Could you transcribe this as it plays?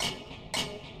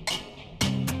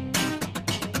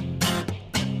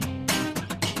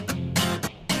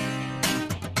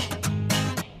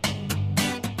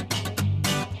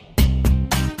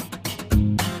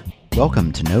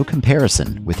Welcome to No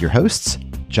Comparison with your hosts,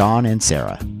 John and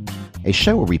Sarah, a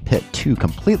show where we pit two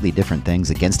completely different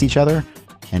things against each other,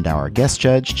 and our guest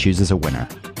judge chooses a winner.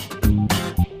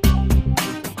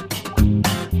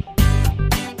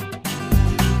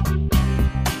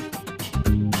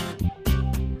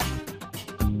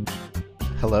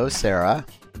 Hello, Sarah.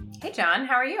 Hey, John.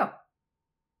 How are you?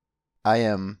 I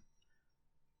am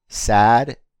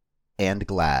sad and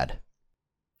glad.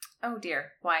 Oh,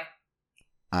 dear. Why?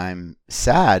 I'm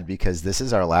sad because this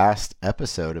is our last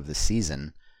episode of the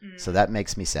season, so that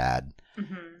makes me sad.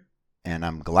 Mm-hmm. And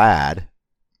I'm glad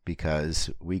because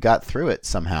we got through it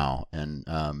somehow. And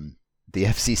the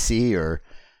FCC or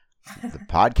the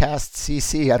podcast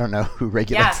CC, I don't know who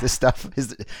regulates this stuff.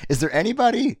 Is there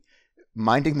anybody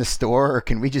minding the store, or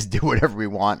can we just do whatever we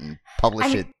want and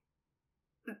publish it?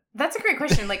 That's a great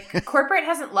question. Like, corporate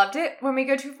hasn't loved it when we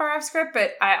go too far off script,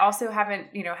 but I also haven't,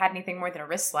 had anything more than a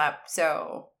wrist slap,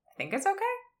 so I think it's okay.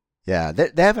 Yeah,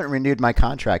 they haven't renewed my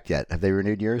contract yet. Have they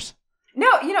renewed yours? No,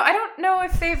 I don't know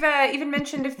if they've even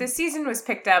mentioned if the season was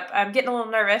picked up. I'm getting a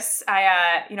little nervous.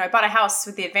 I bought a house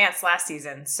with the advance last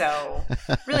season, so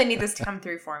really need this to come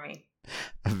through for me.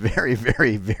 A very,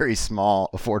 very, very small,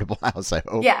 affordable house, I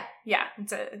hope. Yeah.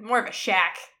 It's more of a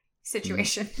shack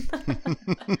situation.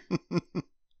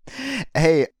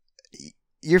 Hey,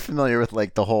 you're familiar with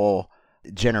like the whole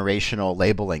generational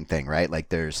labeling thing, right? Like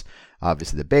there's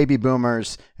obviously the baby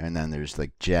boomers, and then there's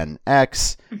like Gen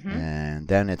X, and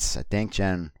then it's, I think,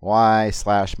 Gen Y /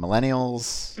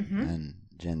 millennials, and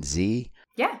Gen Z.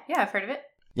 Yeah, I've heard of it.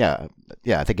 Yeah,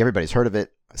 I think everybody's heard of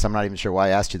it. So I'm not even sure why I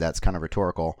asked you that. It's kind of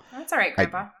rhetorical. That's all right,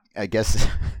 Grandpa. I guess,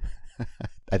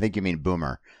 I think you mean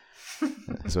boomer,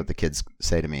 is what the kids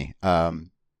say to me.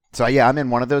 So yeah, I'm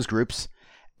in one of those groups,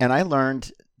 and I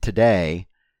learned today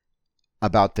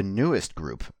about the newest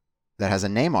group that has a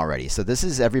name already. So this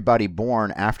is everybody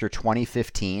born after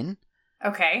 2015.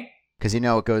 Okay. Because it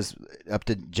goes up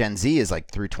to Gen Z is like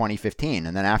through 2015.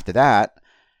 And then after that,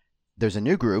 there's a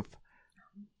new group,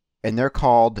 and they're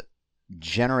called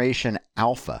Generation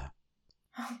Alpha.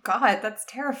 Oh, God, that's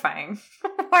terrifying.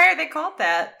 Why are they called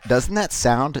that? Doesn't that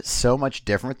sound so much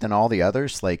different than all the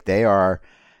others? Like they are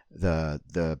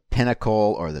the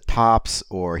pinnacle or the tops,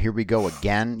 or here we go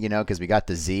again, because we got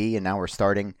the Z and now we're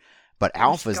starting. But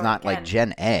Alpha is not again. Like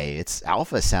Gen A. It's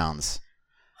Alpha sounds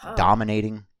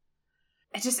dominating.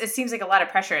 It seems like a lot of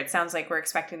pressure. It sounds like we're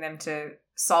expecting them to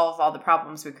solve all the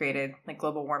problems we created, like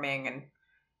global warming and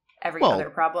every other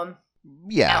problem.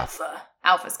 Yeah.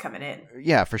 Alpha's coming in.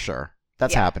 Yeah, for sure.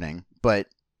 That's happening. But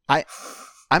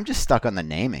I'm just stuck on the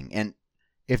naming. And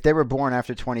if they were born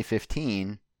after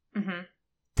 2015,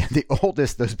 the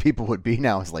oldest those people would be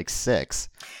now is like 6.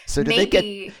 So did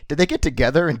they get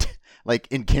together and like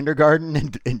in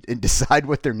kindergarten and decide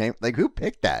what their name? Like, who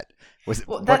picked that? Was it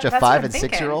a bunch of 5 and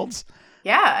 6-year-olds?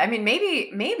 Yeah, I mean,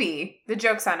 maybe the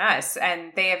joke's on us,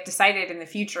 and they have decided in the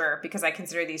future, because I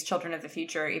consider these children of the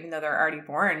future, even though they're already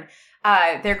born,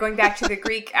 they're going back to the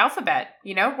Greek alphabet.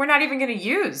 We're not even going to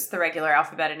use the regular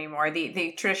alphabet anymore,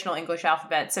 the traditional English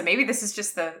alphabet. So maybe this is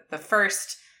just the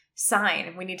first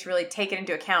sign. We need to really take it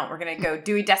into account. We're going to go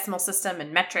Dewey Decimal System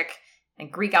and metric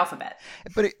and Greek alphabet.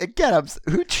 But again,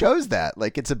 who chose that?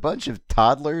 Like, it's a bunch of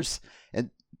toddlers,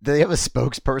 and they have a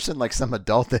spokesperson, like some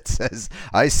adult that says,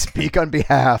 I speak on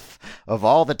behalf of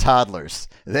all the toddlers.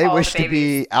 They wish to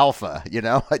be alpha,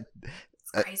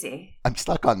 It's crazy. I'm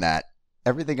stuck on that.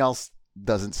 Everything else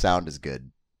doesn't sound as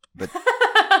good. But,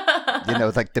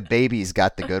 like the baby's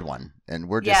got the good one. And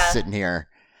we're just sitting here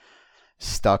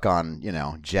stuck on,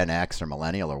 Gen X or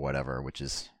millennial or whatever, which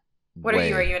is What are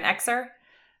you? Are you an Xer?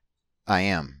 I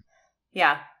am.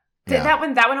 Yeah. That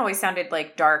one always sounded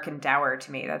like dark and dour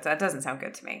to me. That doesn't sound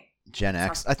good to me. Gen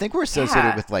X. I think we're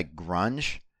associated with like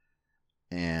grunge.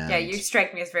 And yeah, you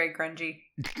strike me as very grungy.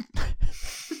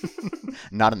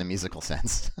 Not in the musical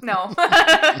sense. No.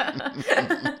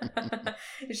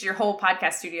 Your whole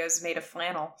podcast studio is made of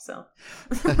flannel, so.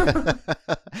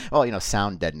 Well,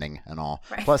 sound deadening and all.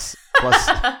 Right. Plus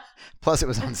it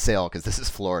was on sale because this is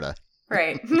Florida.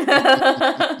 Right.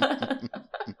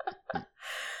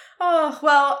 Oh,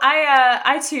 well,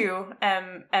 I too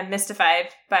am mystified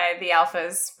by the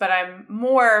alphas, but I'm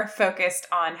more focused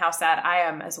on how sad I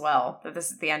am as well that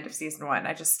this is the end of season 1.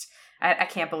 I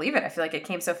can't believe it. I feel like it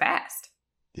came so fast.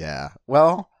 Yeah.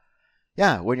 Well,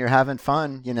 yeah, when you're having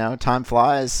fun, time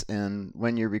flies, and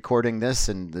when you're recording this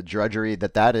and the drudgery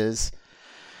that is,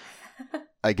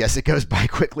 I guess it goes by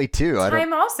quickly too.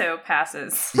 Time also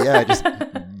passes. Yeah, I just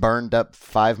burned up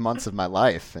 5 months of my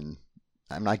life, and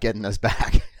I'm not getting those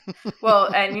back.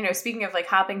 Well, and speaking of like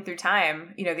hopping through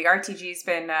time, the RTG's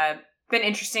been been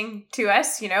interesting to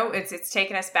us. It's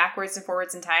taken us backwards and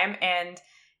forwards in time. And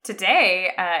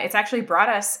today, it's actually brought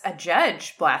us a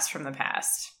judge blast from the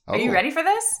past. Are you ready for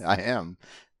this? I am.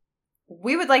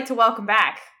 We would like to welcome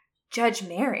back Judge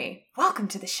Mary. Welcome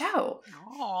to the show.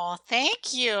 Oh,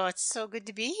 thank you. It's so good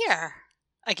to be here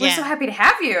again. We're so happy to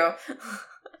have you.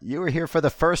 You were here for the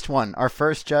first one, our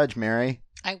first judge, Mary.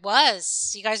 I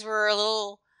was. You guys were a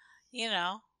little,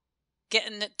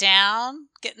 getting it down,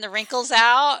 getting the wrinkles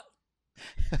out.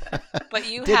 But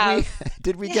you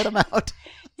Did we get them out?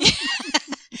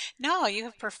 No, you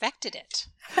have perfected it.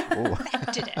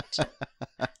 Perfected it.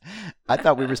 I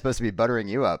thought we were supposed to be buttering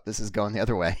you up. This is going the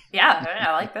other way. Yeah,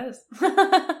 I like this.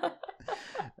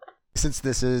 Since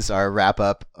this is our wrap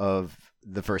up of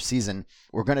the first season,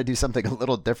 we're going to do something a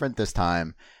little different this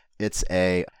time. It's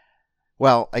I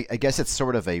guess it's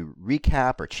sort of a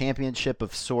recap or championship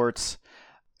of sorts.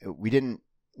 We didn't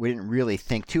really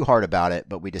think too hard about it,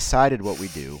 but we decided what we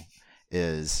do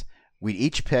is we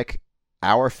each pick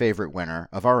our favorite winner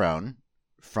of our own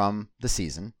from the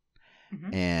season,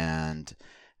 and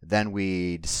then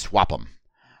we'd swap them,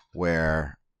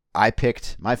 where I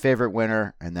picked my favorite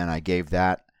winner, and then I gave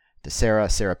that to Sarah.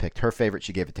 Sarah picked her favorite.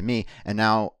 She gave it to me. And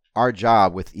now our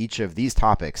job with each of these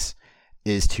topics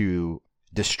is to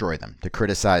destroy them, to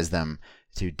criticize them,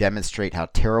 to demonstrate how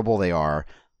terrible they are.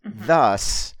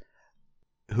 Thus,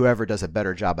 whoever does a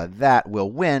better job of that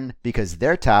will win, because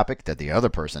their topic that the other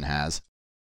person has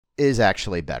is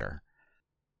actually better.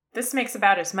 This makes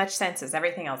about as much sense as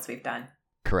everything else we've done.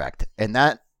 Correct. And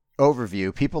that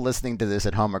overview, people listening to this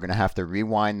at home are going to have to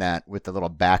rewind that with the little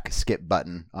back skip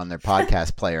button on their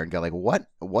podcast player and go like,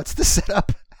 what's the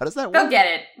setup? How does that work? They'll get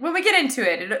it. When we get into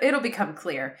it, it'll become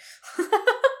clear.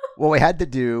 Well, we had to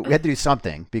do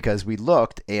something, because we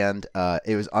looked, and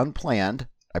it was unplanned,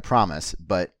 I promise,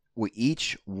 but we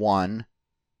each won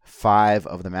 5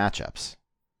 of the matchups.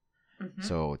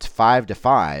 So it's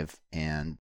 5-5,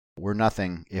 and we're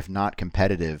nothing if not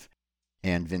competitive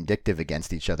and vindictive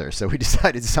against each other. So we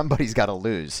decided somebody's got to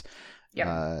lose.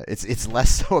 Yep. It's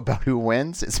less so about who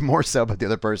wins. It's more so about the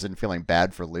other person feeling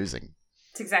bad for losing.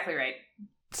 That's exactly right.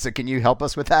 So can you help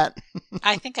us with that?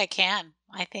 I think I can.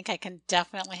 I think I can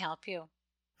definitely help you.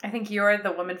 I think you're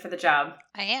the woman for the job.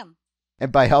 I am.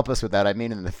 And by help us with that, I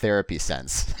mean in the therapy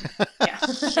sense. Yeah.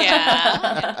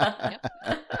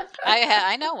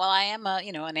 I know. Well, I am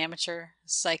an amateur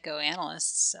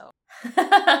psychoanalyst, so.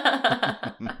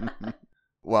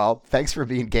 Well, thanks for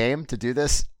being game to do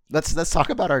this. Let's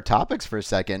talk about our topics for a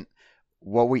second.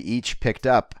 What we each picked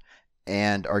up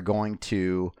and are going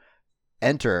to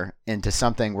enter into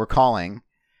something we're calling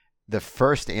the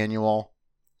first annual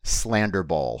Slander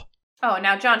Bowl. Oh,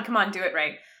 now John, come on, do it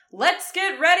right. Let's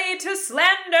get ready to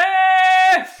slander!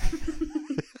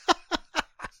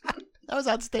 That was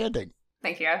outstanding.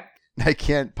 Thank you. I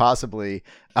can't possibly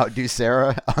outdo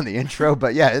Sarah on the intro,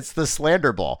 but yeah, it's the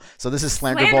Slander Bowl. So this is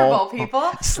Slander Bowl,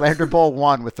 people. Slander Bowl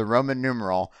 1 with the Roman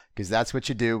numeral, because that's what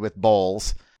you do with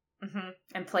bowls.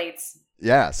 And plates.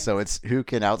 Yeah, so it's who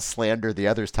can outslander the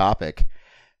other's topic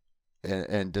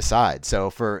and decide. So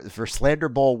for Slander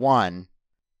Bowl 1,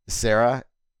 Sarah,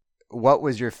 what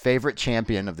was your favorite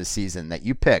champion of the season that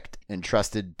you picked and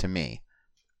trusted to me?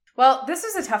 Well, this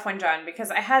was a tough one, John,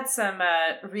 because I had some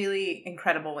really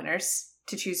incredible winners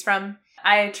to choose from.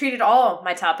 I treated all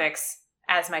my topics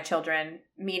as my children,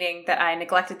 meaning that I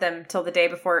neglected them till the day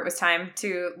before it was time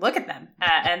to look at them,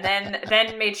 and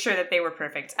then made sure that they were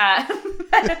perfect.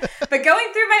 But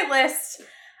going through my list,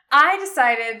 I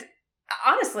decided,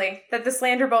 honestly, that the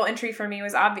Slander Bowl entry for me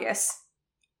was obvious.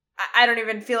 I don't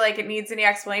even feel like it needs any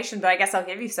explanation, but I guess I'll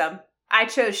give you some. I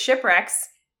chose Shipwrecks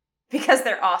because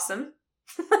they're awesome.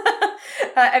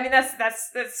 I mean,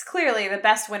 that's clearly the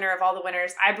best winner of all the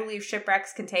winners. I believe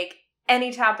Shipwrecks can take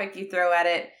any topic you throw at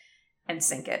it and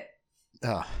sink it.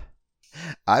 Oh,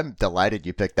 I'm delighted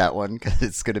you picked that one, because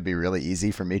it's going to be really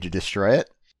easy for me to destroy it.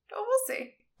 Oh, we'll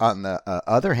see. On the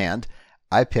other hand,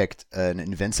 I picked an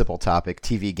invincible topic,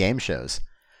 TV game shows.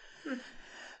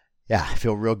 Yeah, I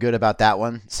feel real good about that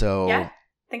one. So yeah,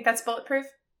 think that's bulletproof?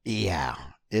 Yeah,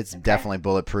 it's definitely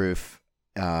bulletproof.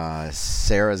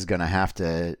 Sarah's going to have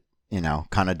to,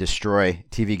 kind of destroy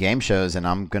TV game shows, and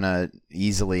I'm going to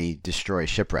easily destroy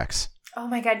Shipwrecks. Oh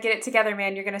my God, get it together,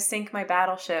 man. You're going to sink my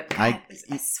battleship. God,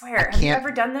 I swear. Have you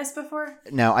ever done this before?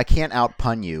 No, I can't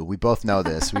out-pun you. We both know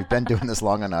this. We've been doing this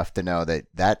long enough to know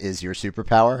that is your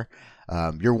superpower.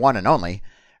 You're one and only,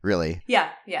 really. Yeah.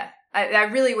 I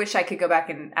really wish I could go back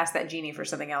and ask that genie for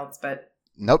something else, but...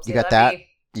 Nope, you got that.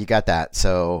 You got that.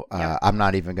 So I'm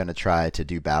not even going to try to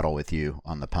do battle with you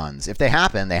on the puns. If they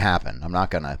happen, they happen. I'm not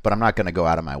going to go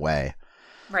out of my way.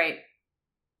 Right.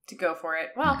 to go for it.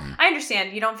 Well, I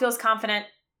understand you don't feel as confident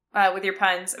with your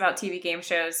puns about TV game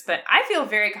shows, but I feel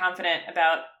very confident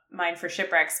about mine for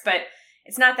shipwrecks. But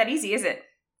it's not that easy, is it?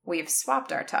 We've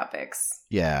swapped our topics.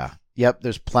 Yeah. Yep,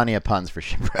 there's plenty of puns for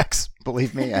shipwrecks.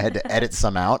 Believe me, I had to edit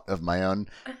some out of my own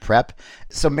prep.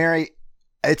 So, Mary,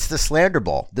 it's the Slander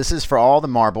Bowl. This is for all the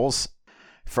marbles,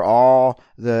 for all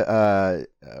the,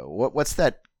 what's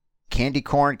that candy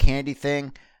corn candy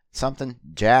thing? Something?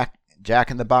 Jack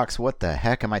in the Box. What the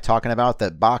heck am I talking about?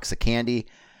 The box of candy.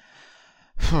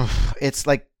 It's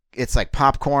like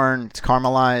popcorn. It's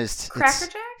caramelized. Cracker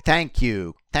Jack? Thank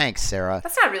you. Thanks, Sarah.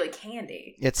 That's not really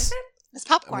candy. It's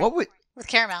popcorn. What would... With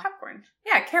caramel. Popcorn.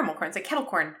 Yeah, caramel corn. It's like kettle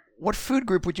corn. What food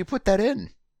group would you put that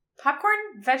in? Popcorn,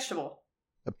 vegetable.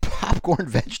 A popcorn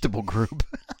vegetable group.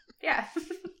 Yeah.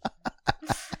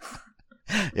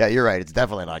 Yeah, you're right. It's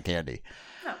definitely not candy.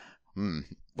 No.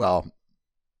 Well,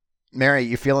 Mary,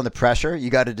 you feeling the pressure? You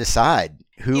got to decide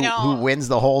who wins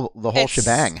the whole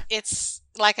shebang. It's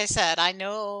like I said, I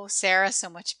know Sarah so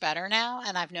much better now,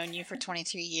 and I've known you for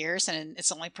 23 years, and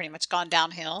it's only pretty much gone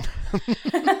downhill.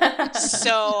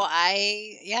 So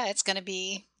it's going to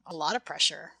be a lot of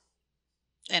pressure,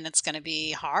 and it's going to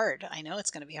be hard. I know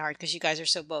it's going to be hard because you guys are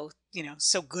so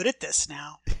good at this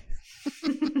now.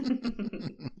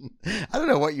 I don't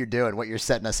know what you're doing, what you're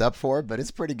setting us up for, but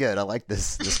it's pretty good. I like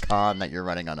this con that you're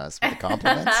running on us with the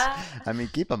compliments. I mean,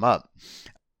 keep them up.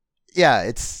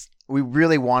 Yeah, we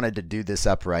really wanted to do this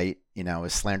upright,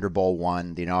 as Slander Bowl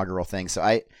 1, the inaugural thing. So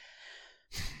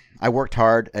I worked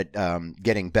hard at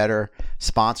getting better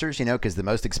sponsors, because the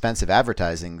most expensive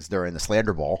advertising's during the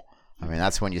Slander Bowl. I mean,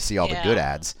 that's when you see all the good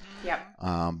ads. Yep.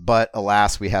 But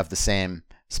alas, we have the same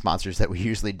sponsors that we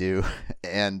usually do.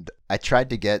 And I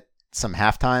tried to get some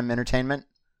halftime entertainment,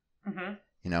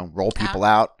 roll people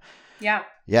out. Yeah.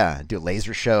 Yeah, do a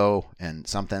laser show and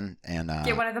something. And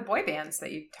get one of the boy bands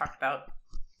that you talked about.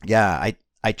 Yeah,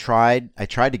 I tried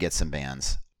to get some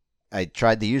bands. I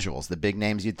tried the usuals, the big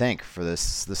names you'd think for the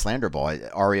Slander Bowl.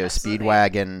 REO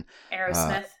Speedwagon,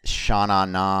 Aerosmith, Sha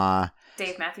Na,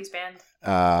 Dave Matthews Band,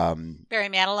 Barry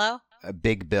Manilow,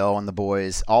 Big Bill and the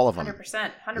boys, all of them.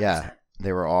 100%. Yeah,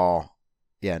 they were all.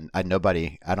 Yeah, I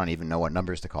don't even know what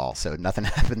numbers to call, so nothing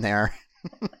happened there.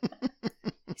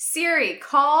 Siri,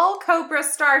 call Cobra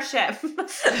Starship.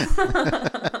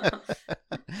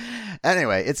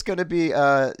 Anyway, it's going to be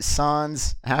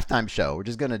San's halftime show. We're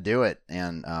just going to do it.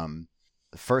 And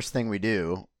the first thing we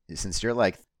do, since you're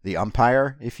like the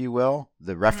umpire, if you will,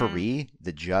 the referee,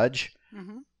 the judge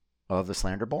of the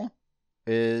Slander Bowl,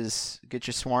 is get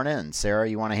you sworn in. Sarah,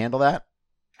 you want to handle that?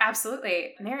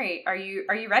 Absolutely. Mary, are you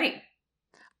ready?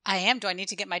 I am. Do I need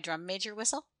to get my drum major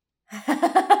whistle?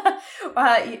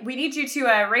 We need you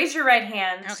to raise your right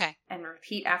hand and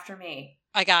repeat after me.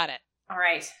 I got it. All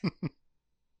right.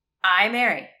 I,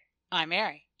 Mary,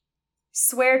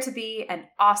 swear to be an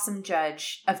awesome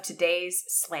judge of today's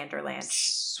Slanderland.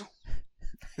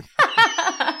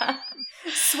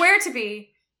 Swear to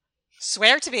be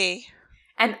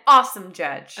an awesome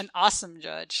judge.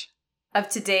 Of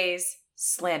today's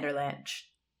Slanderland.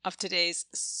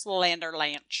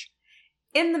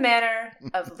 In the manner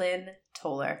of Lynn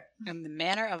Toller.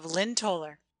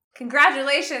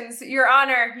 Congratulations, Your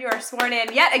Honor. You are sworn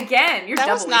in yet again. You're that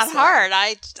doubly was not sworn. hard.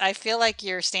 I feel like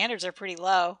your standards are pretty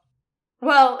low.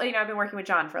 Well, I've been working with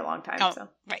John for a long time. Oh, so.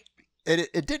 Right.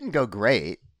 It didn't go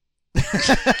great.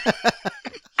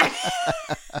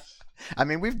 I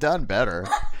mean, we've done better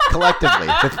collectively.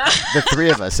 The three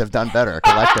of us have done better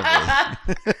collectively.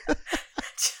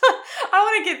 I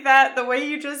want to get that, the way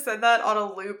you just said that, on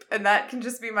a loop, and that can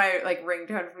just be my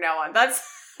ringtone from now on.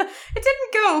 It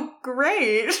didn't go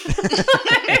great.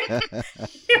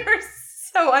 You were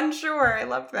so unsure. I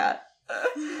love that.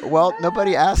 Well,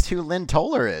 nobody asked who Lynn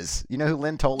Toller is. You know who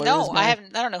Lynn Toller is? No, I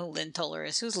don't know who Lynn Toller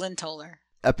is. Who's Lynn Toller?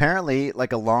 Apparently,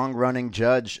 like a long-running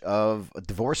judge of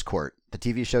Divorce Court, the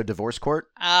TV show Divorce Court.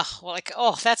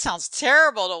 That sounds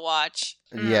terrible to watch.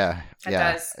 Yeah, it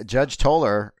does. Judge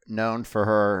Toller, known for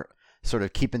her sort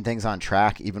of keeping things on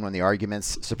track, even when the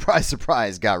arguments, surprise,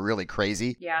 surprise, got really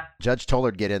crazy. Yeah. Judge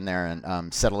Toller'd get in there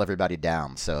and settle everybody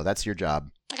down. So that's your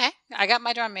job. Okay. I got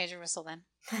my drum major whistle then.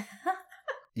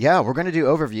 Yeah, we're going to do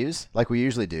overviews like we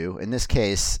usually do. In this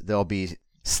case, they'll be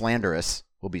slanderous.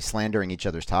 We'll be slandering each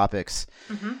other's topics.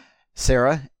 Mm-hmm.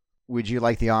 Sarah, would you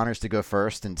like the honors to go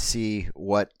first and see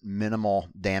what minimal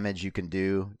damage you can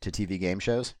do to TV game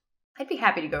shows? I'd be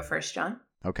happy to go first, John.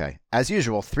 Okay. As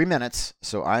usual, 3 minutes,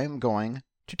 so I am going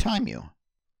to time you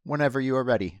whenever you are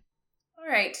ready. All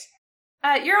right.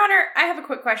 Your Honor, I have a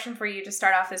quick question for you to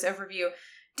start off this overview.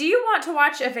 Do you want to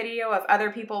watch a video of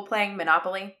other people playing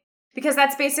Monopoly? Because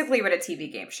that's basically what a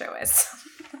TV game show is.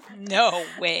 No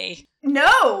way.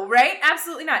 No, right?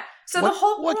 Absolutely not. So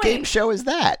what game show is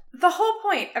that? The whole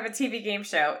point of a TV game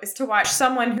show is to watch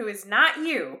someone who is not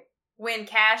you win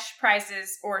cash,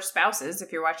 prizes, or spouses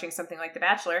if you're watching something like The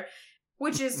Bachelor,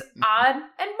 which is odd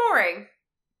and boring.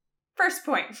 First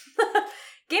point.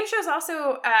 Game shows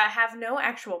also have no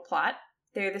actual plot.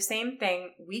 They're the same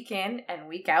thing week in and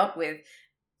week out with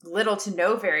little to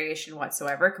no variation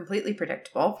whatsoever, completely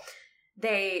predictable.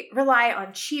 They rely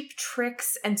on cheap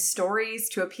tricks and stories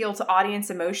to appeal to audience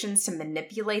emotions, to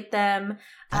manipulate them.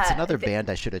 That's another band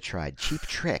I should have tried. Cheap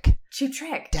Trick. Cheap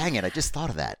Trick. Dang it, I just thought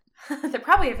of that. They're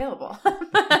probably available.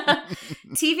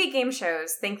 TV game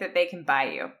shows think that they can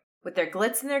buy you with their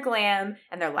glitz and their glam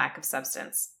and their lack of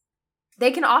substance.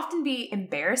 They can often be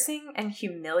embarrassing and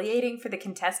humiliating for the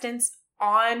contestants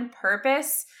on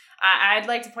purpose. I'd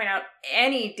like to point out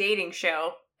any dating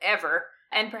show ever.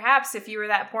 And perhaps if you were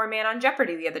that poor man on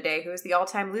Jeopardy the other day who was the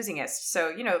all-time losingest.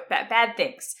 So, bad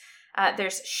things.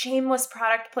 There's shameless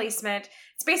product placement.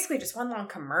 It's basically just one long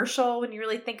commercial when you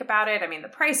really think about it. I mean, The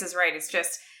Price is Right. It's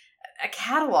just a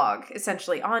catalog,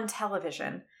 essentially, on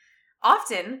television.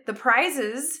 Often, the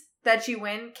prizes that you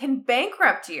win can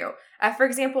bankrupt you. For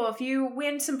example, if you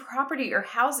win some property or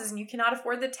houses and you cannot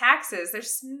afford the taxes,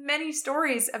 there's many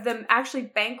stories of them actually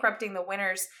bankrupting the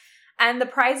winners. And the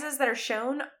prizes that are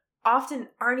shown often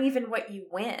aren't even what you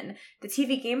win. The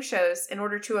TV game shows, in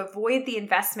order to avoid the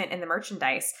investment in the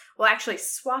merchandise, will actually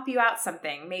swap you out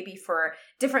something, maybe for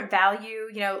different value.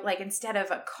 Like instead of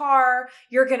a car,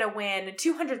 you're going to win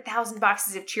 200,000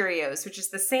 boxes of Cheerios, which is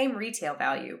the same retail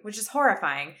value, which is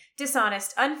horrifying,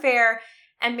 dishonest, unfair,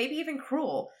 and maybe even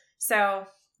cruel. So,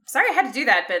 sorry I had to do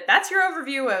that, but that's your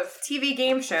overview of TV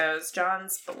game shows,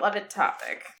 John's beloved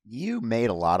topic. You made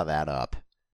a lot of that up.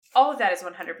 All of that is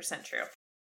 100% true.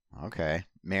 Okay.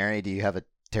 Mary, do you have a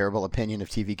terrible opinion of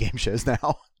TV game shows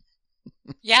now?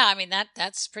 Yeah, I mean,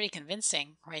 that's pretty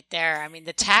convincing right there. I mean,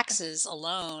 the taxes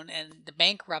alone and the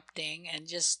bankrupting and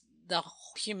just the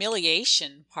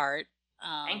humiliation part.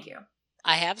 Thank you.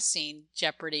 I have seen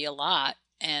Jeopardy a lot,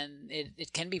 and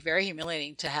it can be very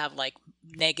humiliating to have like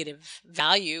negative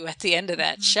value at the end of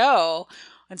that show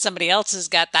when somebody else has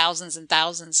got thousands and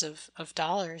thousands of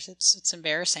dollars. It's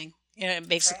embarrassing. It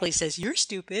basically says, you're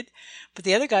stupid, but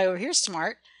the other guy over here is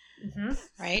smart,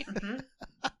 right?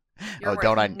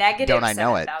 Don't I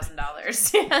know it?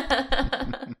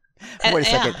 $7,000. Wait a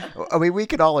second. I mean, we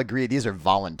could all agree these are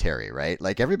voluntary, right?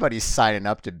 Like everybody's signing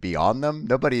up to be on them.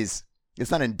 It's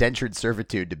not indentured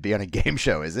servitude to be on a game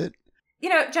show, is it?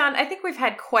 John, I think we've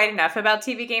had quite enough about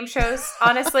TV game shows,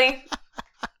 honestly.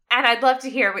 And I'd love to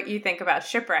hear what you think about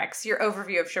Shipwrecks, your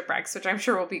overview of Shipwrecks, which I'm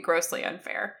sure will be grossly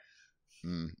unfair.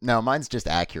 No, mine's just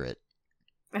accurate.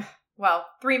 Well,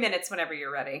 3 minutes whenever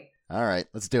you're ready. All right,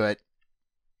 let's do it.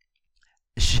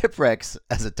 Shipwrecks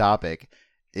as a topic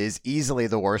is easily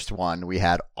the worst one we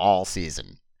had all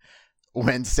season.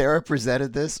 When Sarah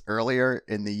presented this earlier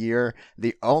in the year,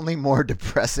 the only more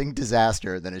depressing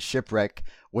disaster than a shipwreck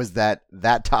was that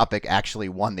topic actually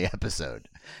won the episode.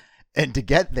 And to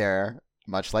get there,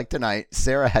 much like tonight,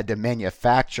 Sarah had to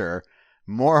manufacture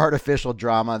more artificial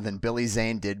drama than Billy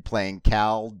Zane did playing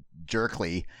Cal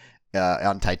Jerkley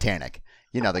on Titanic.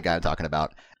 You know the guy I'm talking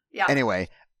about. Yeah. Anyway,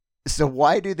 so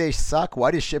why do they suck?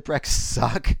 Why do shipwrecks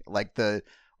suck? Like the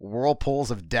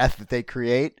whirlpools of death that they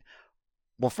create?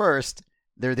 Well, first,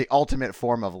 they're the ultimate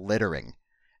form of littering.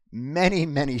 Many,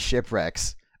 many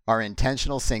shipwrecks are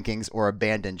intentional sinkings or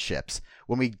abandoned ships.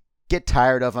 When we get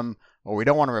tired of them or we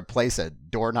don't want to replace a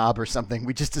doorknob or something,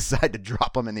 we just decide to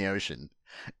drop them in the ocean.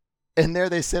 And there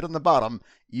they sit on the bottom,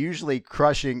 usually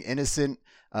crushing innocent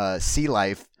sea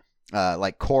life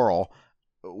like coral,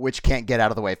 which can't get out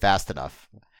of the way fast enough.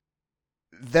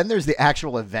 Then there's the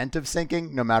actual event of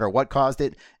sinking, no matter what caused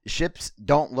it. Ships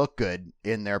don't look good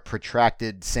in their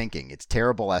protracted sinking. It's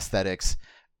terrible aesthetics.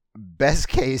 Best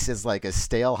case is like a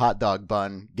stale hot dog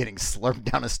bun getting slurped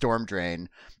down a storm drain.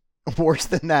 Worse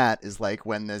than that is like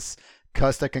when this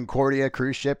Costa Concordia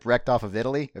cruise ship wrecked off of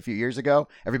Italy a few years ago.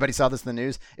 Everybody saw this in the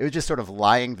news. It was just sort of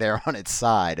lying there on its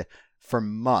side for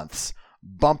months,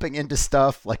 bumping into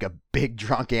stuff like a big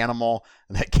drunk animal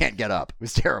that can't get up. It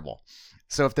was terrible.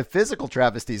 So if the physical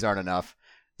travesties aren't enough,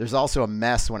 there's also a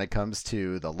mess when it comes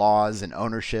to the laws and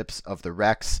ownerships of the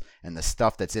wrecks and the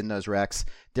stuff that's in those wrecks.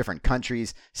 Different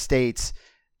countries, states,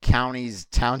 counties,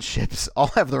 townships all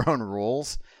have their own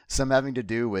rules. Some having to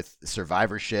do with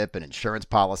survivorship and insurance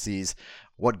policies,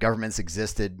 what governments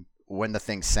existed when the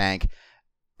thing sank.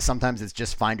 Sometimes it's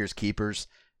just finders keepers.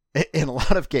 In a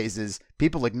lot of cases,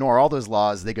 people ignore all those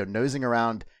laws. They go nosing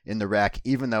around in the wreck,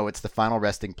 even though it's the final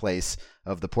resting place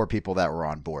of the poor people that were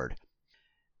on board.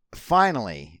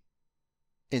 Finally,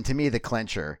 and to me the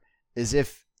clincher, is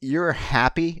if you're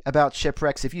happy about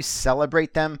shipwrecks, if you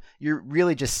celebrate them, you're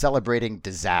really just celebrating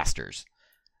disasters.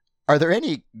 Are there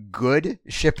any good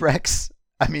shipwrecks?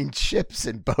 I mean, ships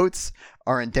and boats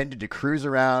are intended to cruise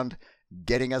around,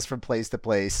 getting us from place to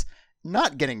place,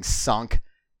 not getting sunk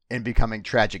and becoming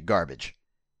tragic garbage.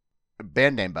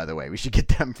 Band name, by the way. We should get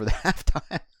them for the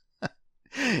halftime.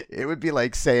 It would be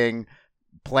like saying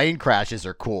plane crashes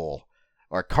are cool,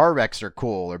 or car wrecks are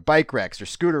cool, or bike wrecks, or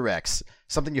scooter wrecks,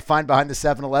 something you find behind the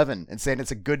 7-Eleven, and saying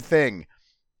it's a good thing.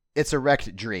 It's a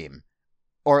wrecked dream,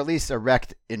 or at least a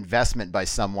wrecked investment by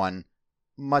someone,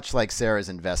 much like Sarah's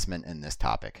investment in this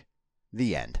topic.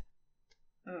 The end.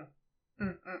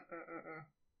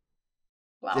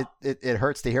 Well, it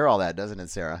hurts to hear all that, doesn't it,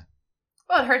 Sarah?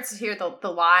 Well, it hurts to hear the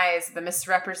lies, the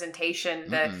misrepresentation,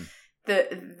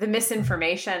 the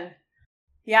misinformation.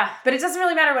 Yeah, but it doesn't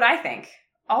really matter what I think.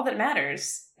 All that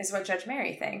matters is what Judge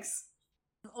Mary thinks.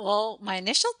 Well, my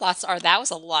initial thoughts are that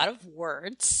was a lot of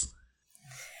words.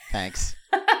 Thanks.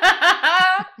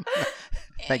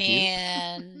 Thank you.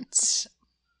 And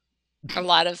a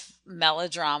lot of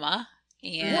melodrama.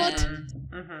 And What?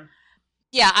 Mm-hmm.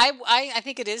 yeah, I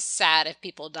think it is sad if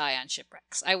people die on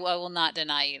shipwrecks. I will not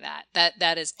deny you that.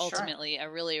 That is ultimately a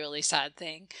really, really sad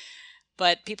thing.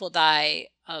 But people die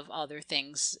of other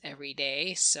things every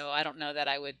day, so I don't know that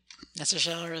I would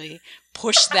necessarily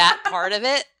push that part of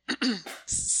it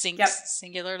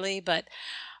singularly. But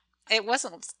it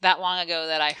wasn't that long ago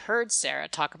that I heard Sarah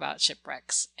talk about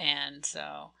shipwrecks, and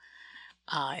so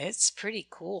it's pretty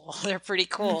cool. They're pretty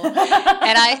cool. and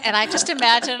I just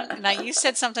imagine. Now you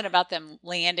said something about them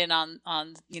landing on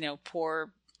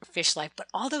poor fish life, but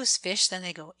all those fish then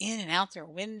they go in and out their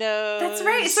windows. That's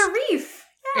right. It's a reef.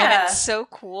 Yeah. And it's so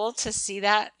cool to see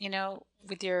that,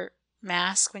 with your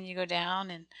mask when you go down.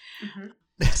 And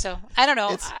so, I don't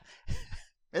know.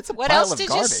 It's a what pile else of did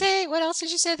garbage. you say? What else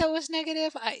did you say that was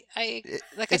negative? I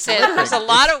said, there's a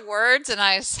lot of words and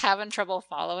I was having trouble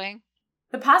following.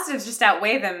 The positives just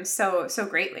outweigh them so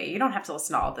greatly. You don't have to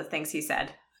listen to all the things he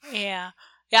said. Yeah.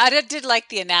 Yeah, I did like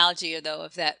the analogy, though,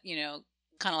 of that,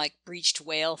 kind of like breached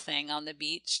whale thing on the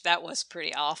beach. That was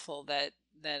pretty awful.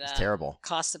 It's terrible.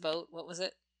 Cost the boat. What was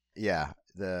it? Yeah,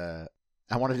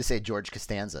 I wanted to say George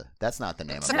Costanza. That's not the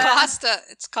name of it.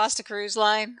 It's Costa Cruise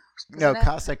Line. No,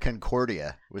 Costa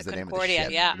Concordia was the name of the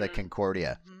ship. Yeah. The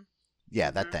Concordia. Mm-hmm. Yeah,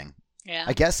 that thing. Yeah.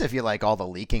 I guess if you like all the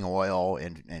leaking oil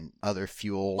and other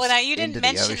fuels. Well, now you didn't into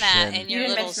mention the that ocean. in your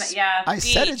little I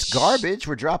said it's garbage.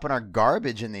 We're dropping our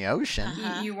garbage in the ocean.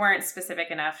 Uh-huh. You weren't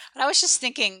specific enough. But I was just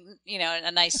thinking,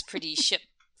 a nice, pretty ship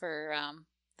for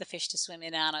the fish to swim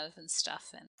in and out of and stuff.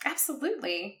 And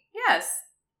absolutely, yes.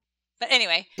 But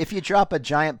anyway, if you drop a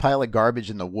giant pile of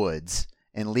garbage in the woods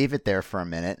and leave it there for a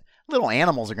minute, little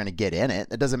animals are going to get in it.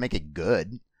 That doesn't make it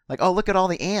good. Like, oh, look at all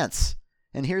the ants,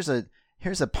 and here's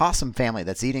a possum family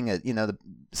that's eating the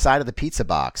side of the pizza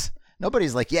box.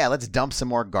 Nobody's like, yeah, let's dump some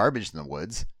more garbage in the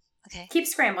woods. Okay, keep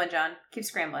scrambling, John. Keep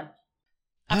scrambling.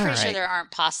 I'm pretty sure there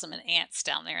aren't possum and ants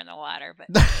down there in the water, but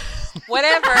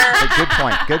whatever.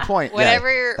 Good point.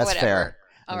 Whatever. Yeah, that's whatever. fair.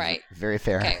 All right. Very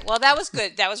fair. Okay. Well, that was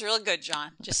good. That was really good,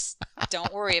 John. Just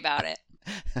don't worry about it.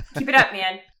 Keep it up,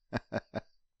 man.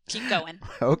 Keep going.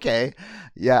 Okay.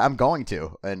 Yeah, I'm going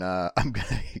to. And I'm going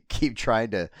to keep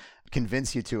trying to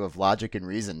convince you two of logic and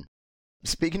reason.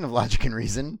 Speaking of logic and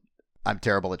reason, I'm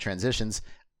terrible at transitions.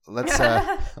 Let's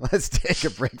take a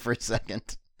break for a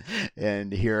second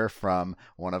and hear from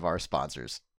one of our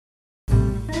sponsors.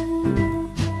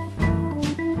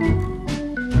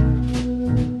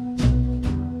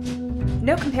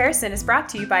 No Comparison is brought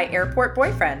to you by Airport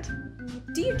Boyfriend.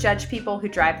 Do you judge people who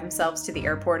drive themselves to the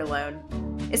airport alone?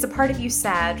 Is a part of you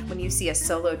sad when you see a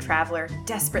solo traveler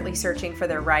desperately searching for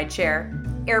their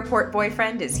rideshare? Airport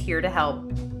Boyfriend is here to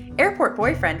help. Airport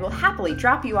Boyfriend will happily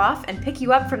drop you off and pick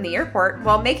you up from the airport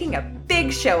while making a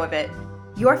big show of it.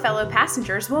 Your fellow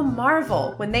passengers will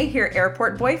marvel when they hear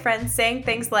Airport Boyfriend saying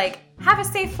things like, "Have a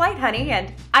safe flight, honey,"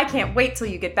 and "I can't wait till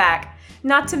you get back."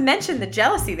 Not to mention the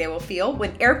jealousy they will feel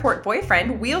when Airport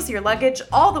Boyfriend wheels your luggage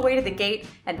all the way to the gate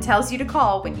and tells you to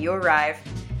call when you arrive.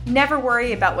 Never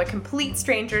worry about what complete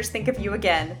strangers think of you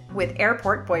again with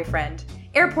Airport Boyfriend.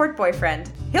 Airport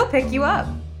Boyfriend, he'll pick you up.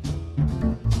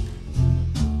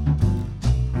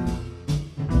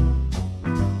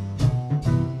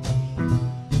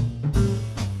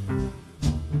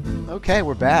 Okay,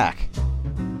 we're back.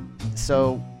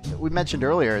 So we mentioned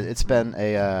earlier, it's been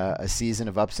a season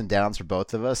of ups and downs for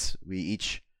both of us. We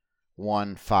each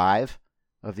won 5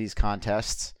 of these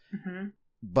contests. Mm-hmm.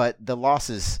 but the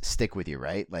losses stick with you,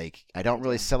 right? Like, I don't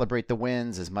really celebrate the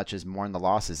wins as much as mourn the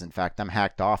losses. In fact, I'm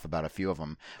hacked off about a few of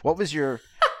them. What was your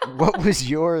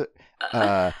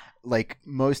like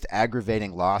most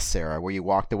aggravating loss, Sarah, where you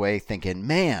walked away thinking,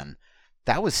 man,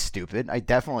 that was stupid. I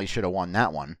definitely should have won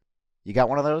that one. You got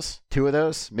one of those? 2 of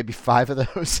those? Maybe 5 of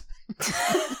those?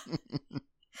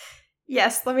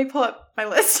 Yes, let me pull up my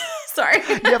list. Sorry.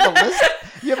 You have a list?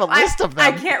 You have a list of them.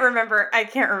 I can't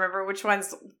remember which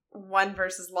one's won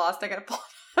versus lost. I gotta pull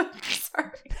it up.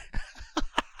 Sorry.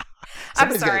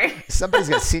 I'm sorry. Somebody's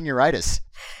got senioritis.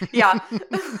 Yeah.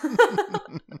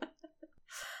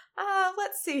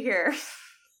 Let's see here.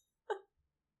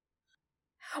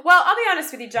 Well, I'll be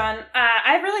honest with you, John.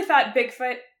 I really thought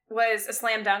Bigfoot was a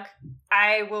slam dunk.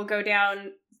 I will go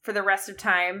down for the rest of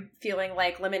time feeling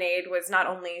like Lemonade was not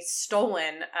only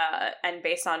stolen and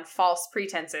based on false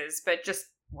pretenses, but just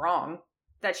wrong.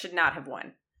 That should not have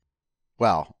won.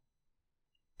 Well,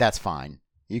 that's fine.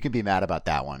 You can be mad about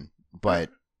that one. But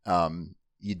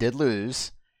you did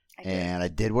lose, and I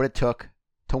did what it took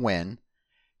to win.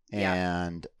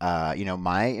 And,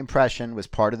 my impression was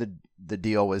part of the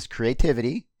deal was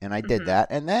creativity, and I did that.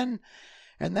 And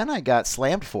then I got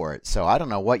slammed for it. So I don't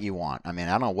know what you want. I mean,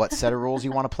 I don't know what set of rules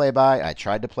you want to play by. I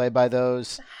tried to play by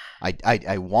those.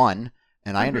 I won,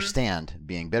 and I understand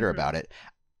being bitter about it.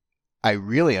 I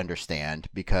really understand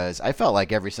because I felt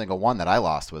like every single one that I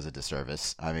lost was a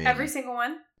disservice. I mean, every single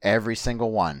one? Every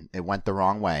single one. It went the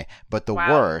wrong way. But the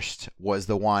worst was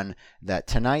the one that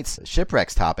tonight's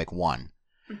Shipwrecks topic won,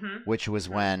 which was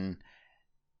when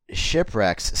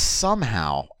Shipwrecks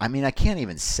somehow, I mean, I can't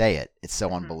even say it. It's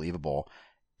so unbelievable.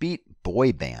 Beat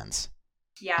boy bands.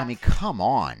 Yeah. I mean, come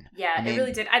on. Yeah, it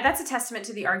really did. That's a testament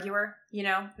to the arguer,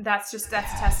 That's a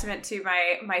testament to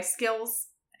my skills.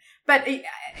 But I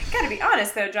gotta be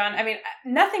honest, though, John. I mean,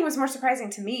 nothing was more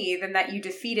surprising to me than that you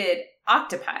defeated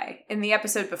Octopi in the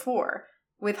episode before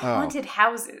with haunted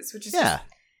houses, which is just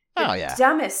the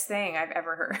dumbest thing I've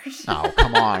ever heard. Oh,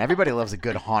 come on. Everybody loves a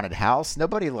good haunted house.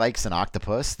 Nobody likes an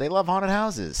octopus. They love haunted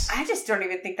houses. I just don't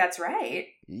even think that's right.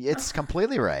 It's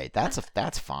completely right. That's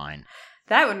fine.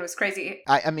 That one was crazy.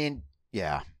 I mean,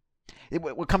 yeah.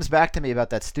 What comes back to me about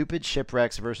that stupid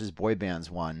Shipwrecks versus boy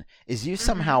bands one is you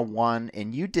somehow won,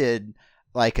 and you did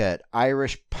like an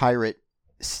Irish pirate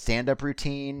stand-up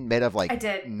routine made of like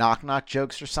knock-knock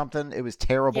jokes or something. It was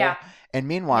terrible. Yeah. And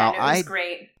meanwhile,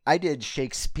 I did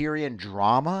Shakespearean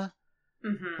drama,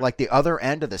 like the other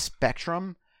end of the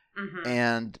spectrum.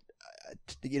 And,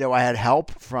 I had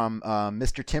help from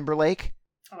Mr. Timberlake.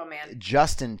 Oh, man.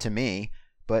 Justin to me.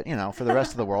 But, for the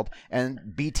rest of the world. And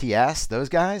BTS, those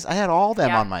guys, I had all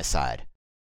them on my side.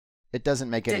 It doesn't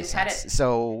make any sense.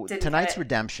 So tonight's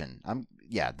redemption.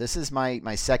 This is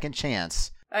my second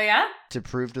chance. Oh, yeah? To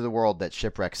prove to the world that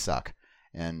shipwrecks suck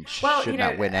and should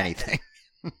not win anything.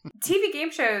 TV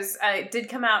game shows did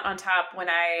come out on top when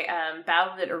I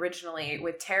battled it originally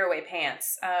with Tearaway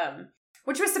Pants,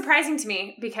 which was surprising to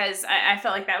me because I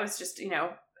felt like that was just,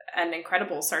 an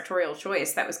incredible sartorial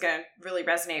choice that was going to really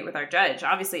resonate with our judge.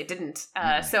 Obviously, it didn't.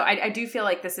 So I do feel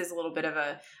like this is a little bit of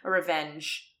a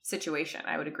revenge situation.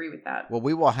 I would agree with that. Well,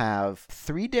 we will have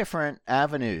 3 different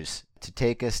avenues to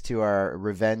take us to our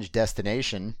revenge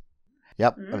destination.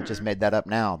 Yep, I've just made that up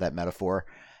now, that metaphor.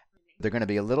 They're going to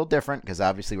be a little different because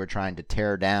obviously we're trying to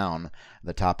tear down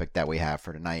the topic that we have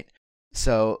for tonight.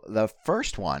 So the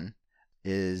first one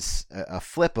is a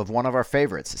flip of one of our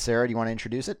favorites. Sarah, do you want to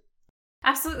introduce it?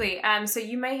 Absolutely. So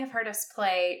you may have heard us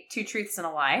play 2 Truths and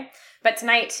a Lie, but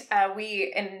tonight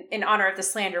we, in honor of the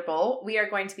Slander Bowl, we are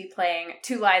going to be playing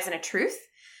 2 Lies and a Truth.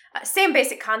 Same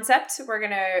basic concept. We're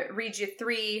going to read you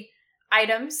 3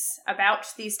 items about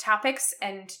these topics,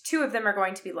 and 2 of them are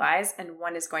going to be lies, and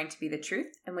 1 is going to be the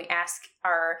truth. And we ask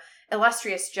our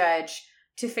illustrious judge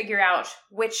to figure out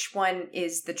which one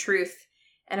is the truth.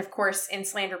 And of course, in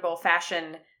Slander Bowl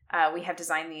fashion, we have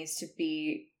designed these to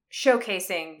be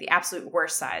showcasing the absolute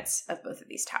worst sides of both of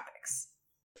these topics.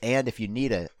 And if you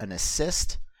need an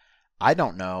assist, I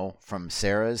don't know from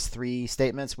Sarah's 3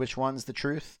 statements which one's the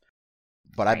truth,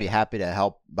 but I'd be happy to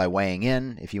help by weighing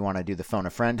in. If you want to do the phone a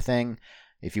friend thing,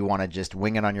 if you want to just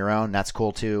wing it on your own, that's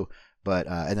cool too. But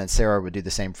and then Sarah would do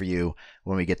the same for you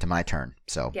when we get to my turn.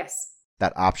 So yes,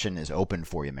 that option is open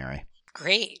for you, Mary.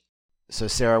 Great. So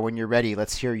Sarah, when you're ready,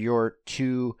 let's hear your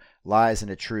 2 lies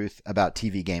and a truth about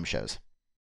TV game shows.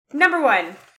 Number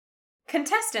 1,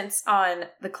 contestants on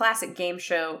the classic game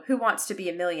show Who Wants to Be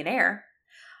a Millionaire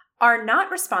are not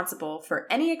responsible for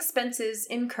any expenses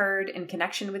incurred in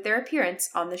connection with their appearance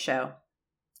on the show.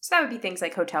 So that would be things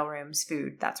like hotel rooms,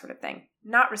 food, that sort of thing.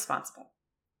 Not responsible.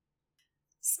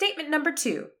 Statement number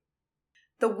 2.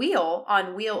 The wheel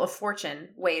on Wheel of Fortune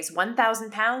weighs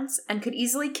 1,000 pounds and could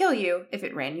easily kill you if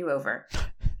it ran you over.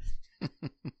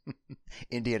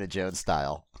 Indiana Jones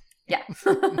style. Yeah.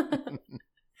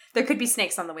 There could be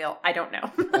snakes on the wheel. I don't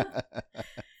know.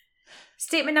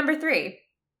 Statement number 3.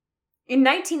 In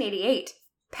 1988,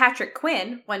 Patrick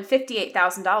Quinn won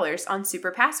 $58,000 on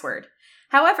Super Password.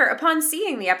 However, upon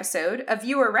seeing the episode, a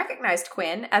viewer recognized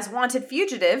Quinn as wanted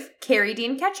fugitive Carrie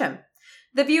Dean Ketchum.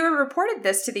 The viewer reported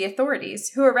this to the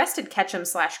authorities, who arrested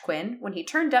Ketchum/Quinn when he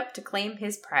turned up to claim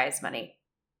his prize money.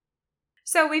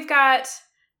 So we've got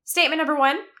statement number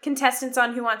 1, contestants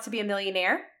on Who Wants to Be a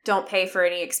Millionaire don't pay for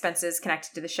any expenses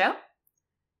connected to the show.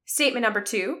 Statement number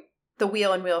 2, the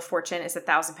wheel in Wheel of Fortune is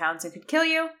 1,000 pounds and could kill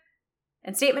you.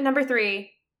 And statement number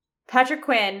 3, Patrick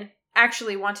Quinn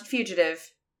actually wanted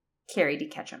fugitive Carrie D.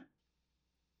 Ketchum.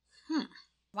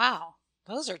 Wow.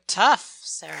 Those are tough,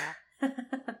 Sarah.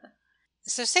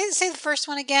 So say the first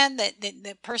one again, that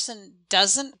the person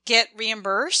doesn't get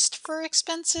reimbursed for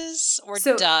expenses or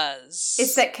does?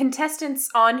 It's that contestants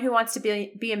on Who Wants to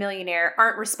Be a Millionaire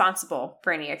aren't responsible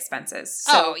for any expenses.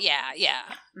 So, yeah.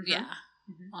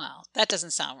 Well, that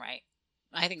doesn't sound right.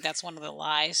 I think that's one of the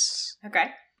lies.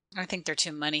 Okay. I think they're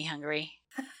too money hungry.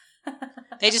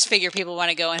 They just figure people want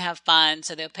to go and have fun,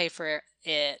 so they'll pay for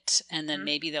it, and then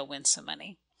maybe they'll win some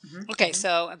money. Okay,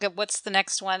 so what's the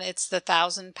next one? It's the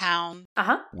 1,000-pound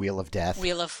Wheel of Death.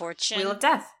 Wheel of Fortune. Wheel of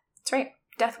Death. That's right.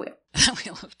 Death Wheel.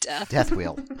 Wheel of Death. Death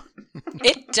Wheel.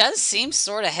 It does seem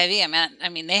sort of heavy. I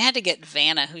mean, they had to get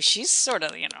Vanna, who she's sort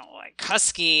of, like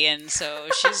husky, and so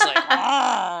she's like,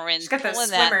 oh, and she's got those pulling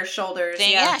swimmer shoulders.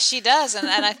 Thing. Yeah, she does, and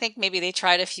I think maybe they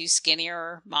tried a few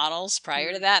skinnier models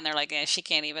prior to that, and they're like, she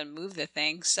can't even move the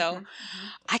thing. So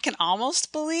I can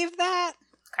almost believe that.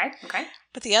 Okay.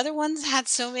 But the other ones had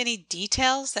so many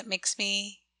details that makes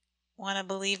me want to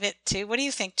believe it too. What do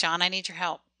you think, John? I need your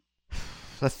help.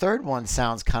 The third one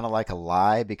sounds kind of like a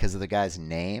lie because of the guy's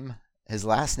name. His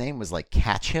last name was like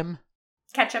Ketchum.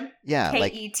 Ketchum. Yeah.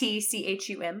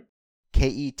 Ketchum.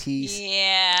 K-E-T.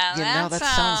 Yeah. That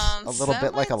sounds a little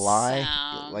bit like a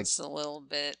lie. Like a little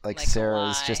bit like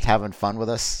Sarah's just having fun with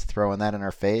us, throwing that in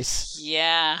our face.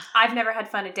 Yeah. I've never had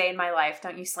fun a day in my life.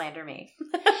 Don't you slander me.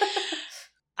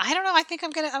 I don't know. I think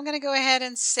I'm gonna go ahead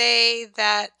and say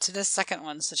that the second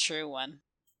one's the true one.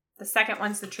 The second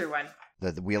one's the true one.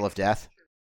 The Wheel of Death.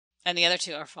 And the other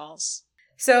two are false.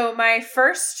 So my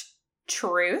first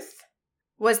truth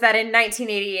was that in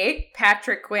 1988,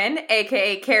 Patrick Quinn,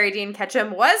 a.k.a. Carrie Dean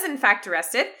Ketchum, was in fact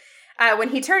arrested. When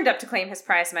he turned up to claim his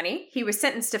prize money, he was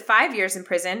sentenced to 5 years in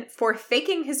prison for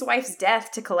faking his wife's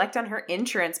death to collect on her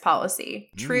insurance policy.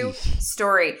 True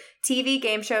story. TV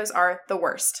game shows are the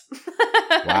worst.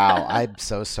 Wow. I'm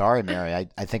so sorry, Mary.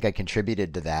 I think I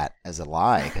contributed to that as a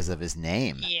lie because of his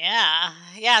name. Yeah.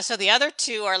 Yeah, so the other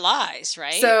two are lies,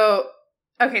 right? So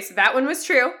that one was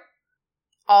true.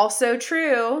 Also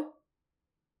true.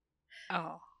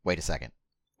 Oh. Wait a second.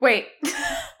 Wait.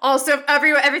 Also,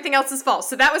 everything else is false.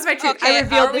 So that was my truth. Okay, I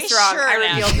revealed this wrong. Sure I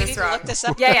revealed this wrong. Look this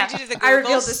up? Yeah. I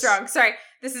revealed this wrong. Sorry.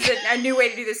 This is a new way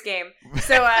to do this game.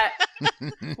 So,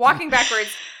 walking backwards,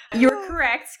 you're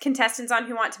correct. Contestants on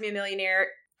Who Want to Be a Millionaire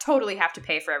totally have to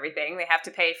pay for everything. They have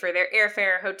to pay for their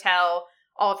airfare, hotel,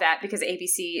 all of that, because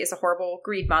ABC is a horrible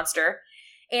greed monster.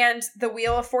 And the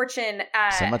Wheel of Fortune...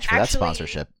 so much for that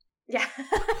sponsorship. Yeah.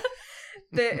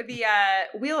 The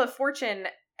Wheel of Fortune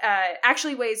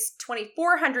actually weighs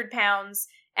 2,400 pounds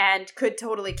and could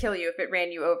totally kill you if it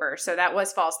ran you over. So that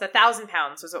was false. The 1,000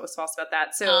 pounds was what was false about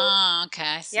that. So, okay.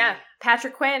 I see. Yeah,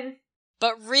 Patrick Quinn.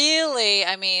 But really,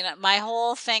 I mean, my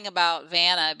whole thing about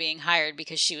Vanna being hired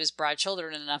because she was broad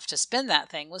shouldered enough to spin that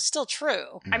thing was still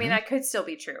true. I mean, that could still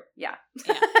be true. Yeah. So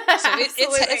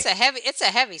it's a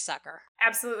heavy sucker.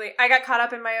 Absolutely. I got caught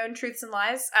up in my own truths and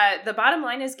lies. The bottom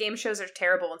line is game shows are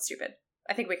terrible and stupid.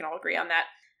 I think we can all agree on that.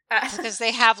 Because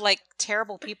they have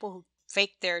terrible people who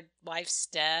fake their wife's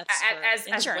deaths as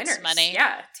insurance winners. money.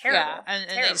 Yeah, terrible. Yeah, and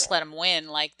they just let them win.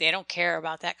 They don't care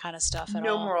about that kind of stuff at all.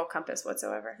 No moral compass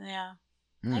whatsoever. Yeah.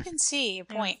 I can see your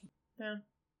point. Yeah.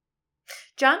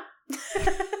 John?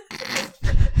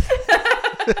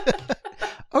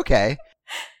 Okay.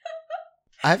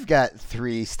 I've got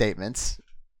 3 statements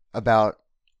about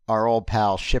our old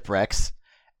pal Shipwrecks,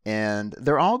 and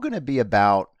they're all going to be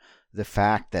about the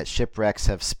fact that shipwrecks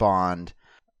have spawned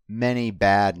many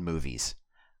bad movies.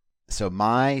 So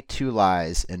my 2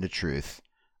 lies and a truth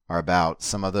are about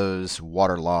some of those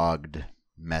waterlogged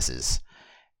messes.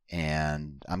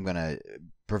 And I'm going to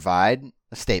provide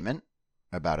a statement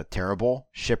about a terrible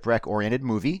shipwreck-oriented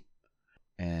movie.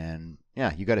 And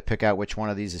yeah, you got to pick out which one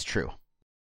of these is true.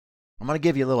 I'm going to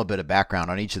give you a little bit of background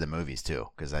on each of the movies, too,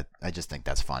 because I just think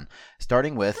that's fun.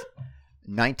 Starting with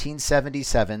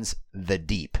 1977's The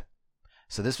Deep.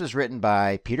 So this was written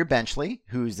by Peter Benchley,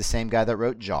 who's the same guy that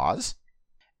wrote Jaws.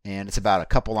 And it's about a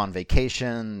couple on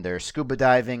vacation. They're scuba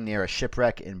diving near a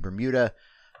shipwreck in Bermuda.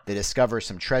 They discover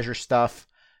some treasure stuff,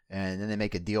 and then they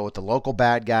make a deal with the local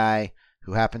bad guy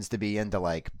who happens to be into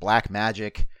like black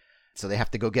magic. So they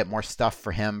have to go get more stuff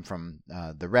for him from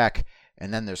the wreck.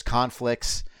 And then there's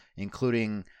conflicts,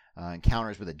 including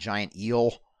encounters with a giant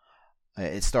eel.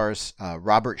 It stars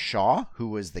Robert Shaw, who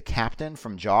was the captain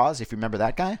from Jaws, if you remember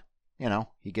that guy. You know,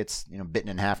 he gets bitten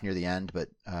in half near the end, but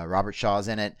Robert Shaw's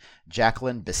in it.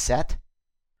 Jacqueline Bisset,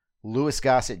 Louis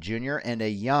Gossett Jr., and a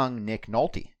young Nick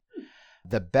Nolte.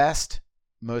 The best,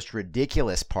 most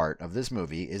ridiculous part of this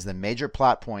movie is the major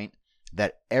plot point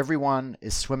that everyone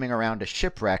is swimming around a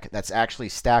shipwreck that's actually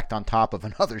stacked on top of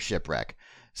another shipwreck.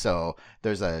 So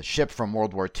there's a ship from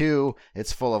World War II.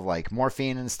 It's full of like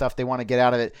morphine and stuff they want to get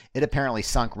out of it. It apparently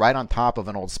sunk right on top of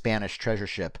an old Spanish treasure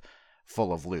ship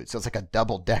full of loot. So it's like a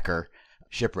double-decker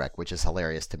shipwreck, which is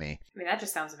hilarious to me. I mean, that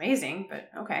just sounds amazing, but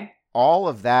okay. All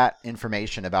of that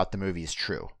information about the movie is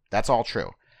true. That's all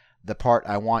true. The part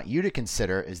I want you to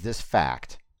consider is this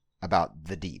fact about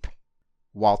The Deep.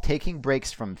 While taking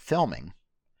breaks from filming,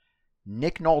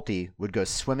 Nick Nolte would go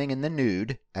swimming in the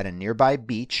nude at a nearby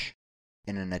beach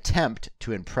in an attempt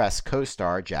to impress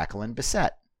co-star Jacqueline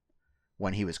Bisset.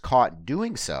 When he was caught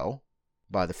doing so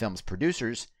by the film's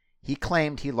producers, he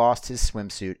claimed he lost his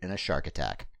swimsuit in a shark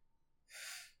attack.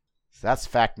 So that's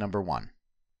fact number 1.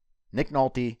 Nick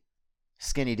Nolte,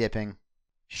 skinny dipping,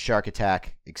 shark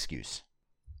attack excuse.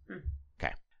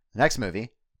 Okay. The next movie,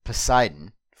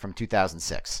 Poseidon from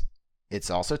 2006. It's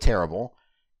also terrible.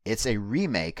 It's a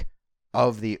remake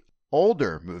of the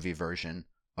older movie version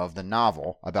of the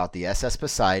novel about the SS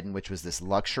Poseidon, which was this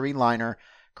luxury liner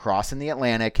crossing the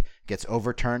Atlantic, gets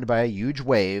overturned by a huge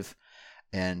wave,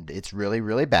 and it's really,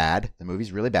 really bad. The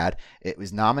movie's really bad. It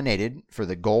was nominated for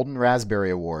the Golden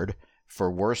Raspberry Award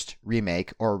for Worst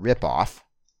Remake or Ripoff.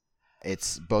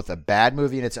 It's both a bad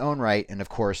movie in its own right, and of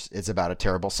course, it's about a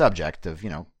terrible subject of,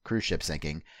 cruise ship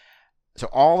sinking. So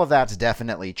all of that's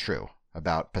definitely true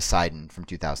about Poseidon from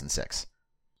 2006.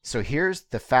 So here's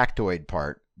the factoid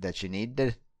part that you need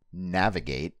to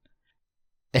navigate.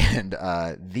 And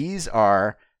these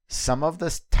are some of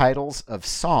the titles of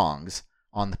songs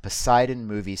on the Poseidon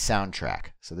movie soundtrack.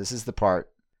 So this is the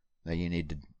part that you need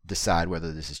to decide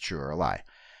whether this is true or a lie.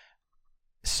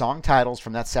 Song titles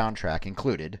from that soundtrack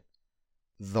included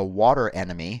The Water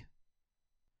Enemy,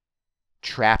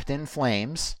 Trapped in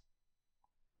Flames,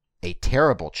 A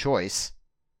Terrible Choice,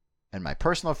 and my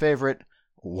personal favorite,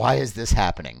 Why Is This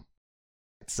Happening?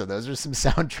 So those are some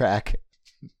soundtrack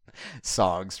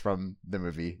songs from the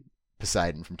movie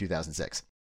Poseidon from 2006.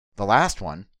 The last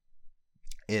one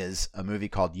is a movie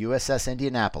called USS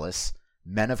Indianapolis,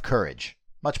 Men of Courage.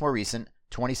 Much more recent,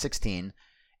 2016.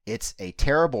 It's a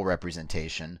terrible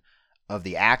representation of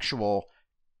the actual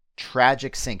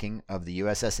tragic sinking of the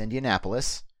USS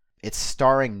Indianapolis. It's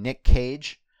starring Nick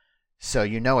Cage, so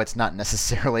it's not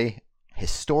necessarily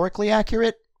historically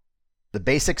accurate. The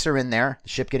basics are in there. The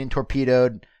ship getting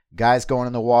torpedoed, guys going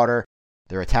in the water,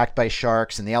 they're attacked by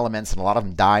sharks and the elements, and a lot of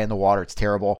them die in the water. It's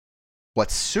terrible.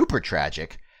 What's super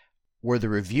tragic were the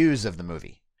reviews of the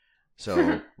movie.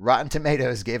 So Rotten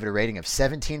Tomatoes gave it a rating of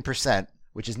 17%,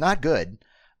 which is not good.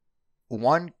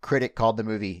 One critic called the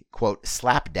movie, quote,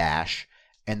 slapdash,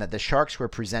 and that the sharks were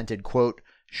presented, quote,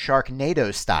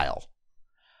 Sharknado style.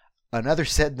 Another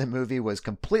said the movie was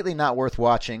completely not worth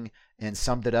watching and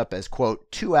summed it up as, quote,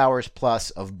 2 hours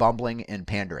plus of bumbling and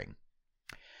pandering.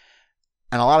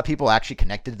 And a lot of people actually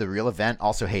connected to the real event,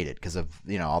 also hate it because of,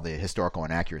 all the historical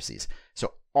inaccuracies.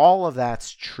 So all of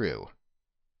that's true.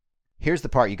 Here's the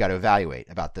part you got to evaluate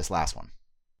about this last one.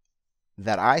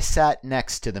 That I sat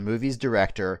next to the movie's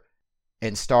director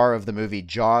and star of the movie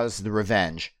Jaws: The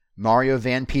Revenge, Mario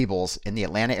Van Peebles, in the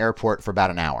Atlanta airport for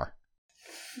about an hour.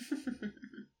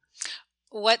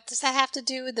 What does that have to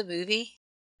do with the movie?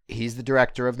 He's the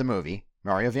director of the movie,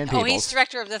 Mario Van Peebles. Oh, he's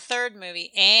director of the third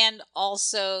movie and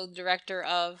also director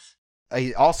of...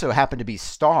 He also happened to be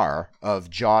star of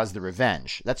Jaws: The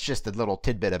Revenge. That's just a little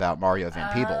tidbit about Mario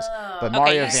Van Peebles. But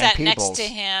Mario Van sat Peebles next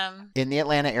to him in the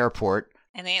Atlanta airport.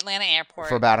 In the Atlanta airport.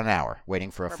 For about an hour,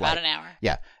 waiting for a flight. For about an hour.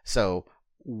 Yeah. So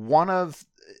one of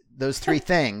those three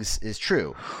things is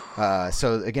true.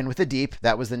 So again, with The Deep,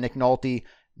 that was the Nick Nolte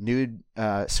nude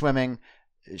swimming.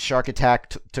 Shark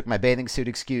attack took my bathing suit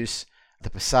excuse. The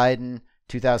Poseidon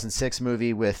 2006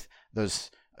 movie with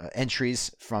those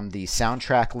entries from the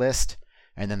soundtrack list.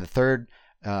 And then the third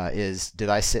is, did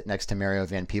I sit next to Mario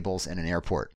Van Peebles in an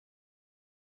airport?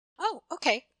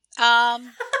 Okay.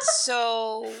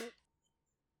 So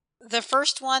the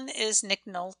first one is Nick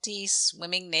Nolte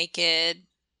swimming naked.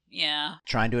 Yeah.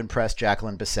 Trying to impress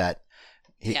Jacqueline Bisset.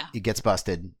 He gets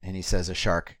busted, and he says a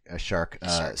shark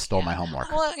stole my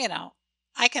homework. Well,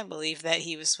 I can believe that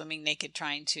he was swimming naked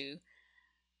trying to,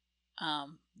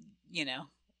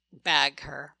 bag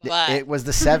her. But it was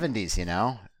the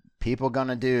 70s, People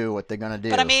gonna do what they're gonna do.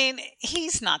 But I mean,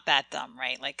 he's not that dumb,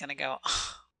 right? Like, gonna go.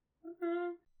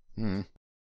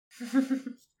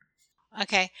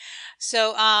 Okay,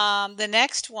 so the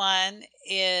next one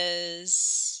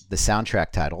is the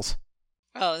soundtrack titles.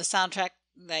 Oh, the soundtrack.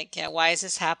 Like, why is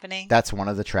this happening? That's one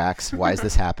of the tracks. Why is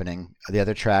this happening? The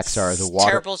other tracks are The Water.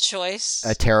 Terrible Choice.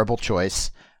 A Terrible Choice.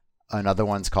 Another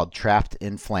one's called Trapped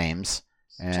in Flames.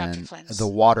 And The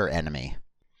Water Enemy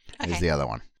is the other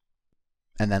one.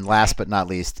 And then last but not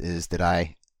least is Did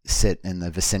I Sit in the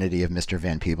Vicinity of Mr.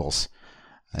 Van Peebles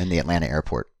in the Atlanta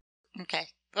airport? Okay.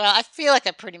 Well, I feel like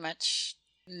I pretty much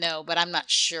know, but I'm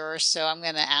not sure. So I'm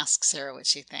going to ask Sarah what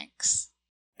she thinks.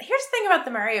 Here's the thing about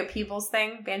the Mario Peebles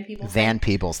thing. Van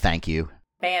Peebles, thank you.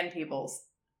 Van Peebles.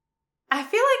 I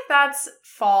feel like that's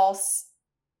false,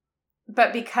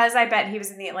 but because I bet he was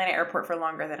in the Atlanta airport for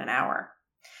longer than an hour.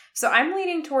 So I'm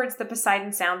leaning towards the Poseidon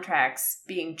soundtracks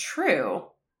being true,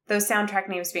 those soundtrack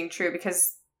names being true,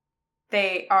 because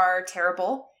they are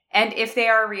terrible. And if they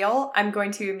are real, I'm going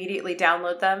to immediately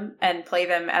download them and play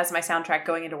them as my soundtrack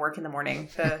going into work in the morning.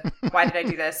 The Why Did I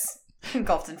Do This?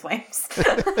 Engulfed in Flames.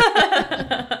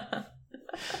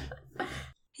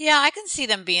 Yeah, I can see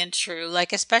them being true.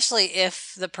 Like, especially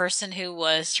if the person who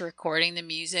was recording the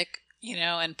music,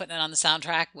 and putting it on the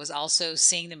soundtrack was also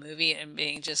seeing the movie and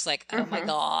being just like, oh my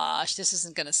gosh, this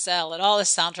isn't going to sell at all.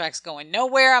 This soundtrack's going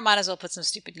nowhere. I might as well put some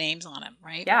stupid names on it,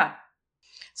 right? Yeah.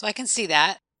 So I can see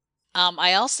that.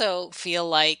 I also feel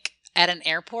like at an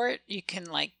airport, you can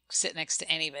like sit next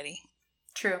to anybody.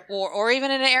 True. Or even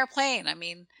in an airplane. I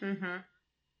mean, mm-hmm.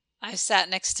 I sat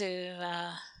next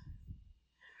to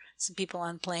some people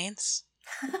on planes.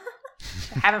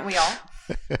 Haven't we all?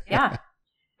 Yeah.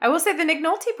 I will say the Nick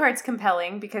Nolte part's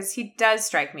compelling because he does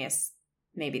strike me as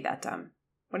maybe that dumb.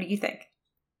 What do you think?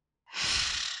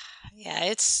 Yeah,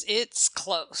 it's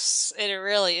close. It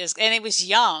really is. And he was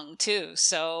young, too,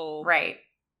 so... Right.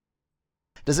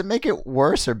 Does it make it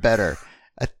worse or better?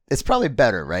 It's probably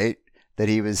better, right? That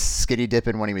he was skinny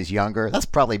dipping when he was younger. That's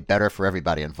probably better for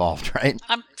everybody involved, right?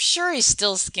 I'm sure he's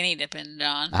still skinny dipping,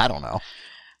 John. I don't know.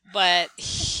 But,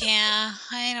 yeah,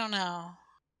 I don't know.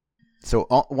 So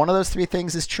one of those three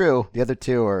things is true. The other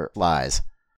two are lies.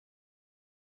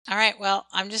 All right, well,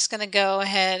 I'm just going to go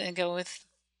ahead and go with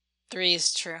 3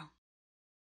 is true.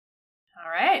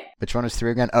 All right. Which one was 3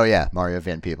 again? Oh, yeah, Mario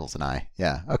Van Peebles and I.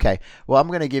 Yeah, okay. Well, I'm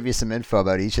going to give you some info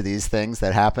about each of these things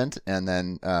that happened, and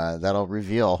then that'll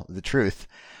reveal the truth.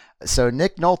 So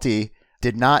Nick Nolte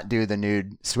did not do the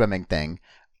nude swimming thing,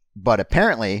 but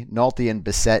apparently Nolte and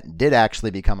Bisset did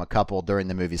actually become a couple during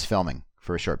the movie's filming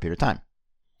for a short period of time.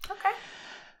 Okay.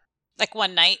 Like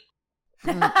one night?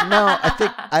 No,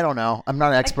 I don't know. I'm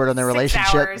not an expert on their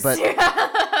relationship, but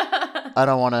I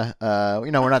don't want to,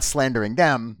 we're not slandering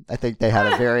them. I think they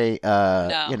had a very,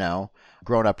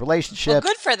 grown up relationship.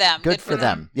 Well, good for them. Good for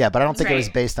them. Yeah, but I don't think it was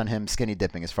based on him skinny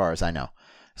dipping as far as I know.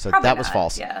 So Probably that was not.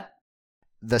 false. Yeah.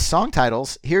 The song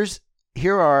titles,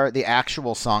 here are the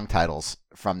actual song titles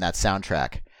from that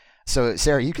soundtrack. So,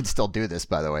 Sarah, you can still do this,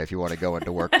 by the way, if you want to go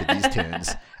into work to these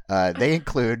tunes. They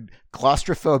include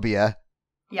Claustrophobia.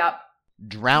 Yep.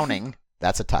 Drowning.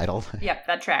 That's a title. Yep,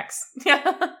 that tracks.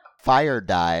 Fire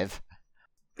Dive.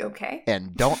 Okay.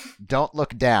 And Don't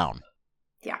Look Down.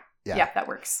 Yeah, that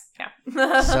works.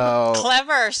 Yeah. So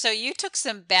clever. So you took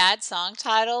some bad song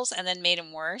titles and then made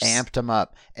them worse. Amped them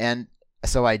up. And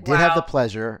so I did have the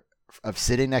pleasure of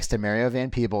sitting next to Mario Van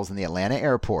Peebles in the Atlanta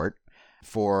airport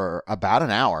for about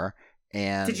an hour.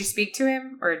 And did you speak to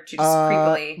him, or did you just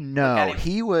creepily? No,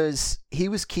 he was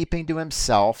keeping to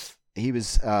himself. He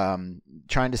was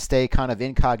trying to stay kind of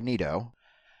incognito.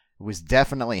 It was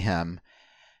definitely him.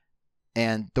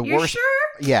 And the worst, sure?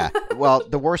 Yeah. Well,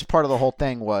 the worst part of the whole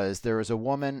thing was there was a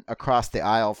woman across the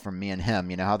aisle from me and him.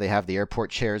 You know how they have the airport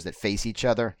chairs that face each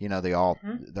other? You know, they're all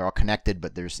connected,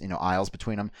 but there's, aisles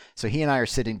between them. So he and I are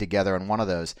sitting together on one of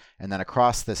those. And then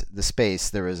across the space,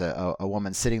 there was a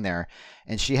woman sitting there,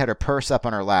 and she had her purse up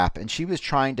on her lap, and she was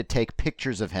trying to take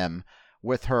pictures of him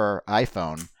with her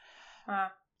iPhone,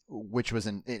 which was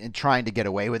in trying to get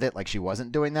away with it. Like, she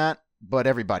wasn't doing that, but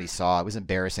everybody saw. It was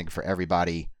embarrassing for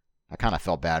everybody. I kind of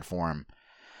felt bad for him.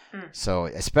 So,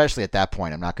 especially at that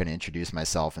point, I'm not going to introduce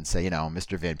myself and say,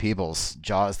 Mr. Van Peebles,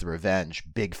 Jaws the Revenge,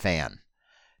 big fan.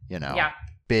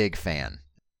 Big fan.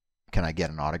 can I get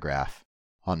an autograph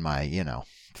on my,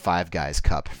 Five Guys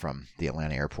cup from the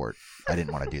Atlanta airport. I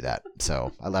didn't want to do that,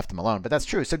 so I left him alone. But that's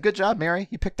true. So good job, Mary.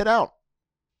 You picked it out.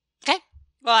 Okay.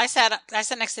 Well, I sat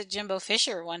next to Jimbo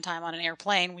Fisher one time on an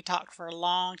airplane. We talked for a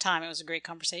long time. It was a great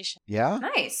conversation. Yeah?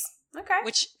 Nice. Okay.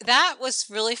 Which, that was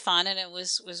really fun, and it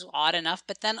was odd enough.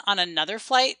 But then on another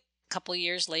flight, a couple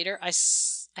years later, I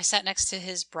sat next to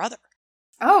his brother.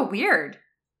 Oh, weird.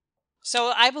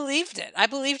 So I believed it. I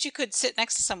believed you could sit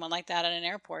next to someone like that at an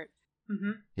airport.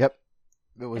 Mm-hmm. Yep.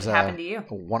 It was happened to you.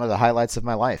 One of the highlights of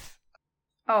my life.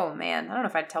 Oh, man. I don't know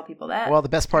if I'd tell people that. Well, the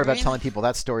best part about telling people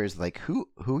that story is like, who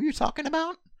are you talking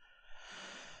about?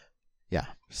 Yeah.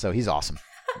 So he's awesome.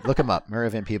 Look him up. Murray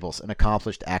Van Peebles, an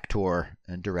accomplished actor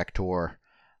and director,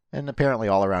 and apparently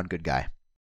all-around good guy.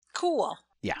 Cool.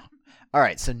 Yeah. All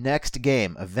right. So next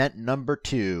game, event number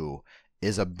 2,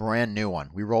 is a brand new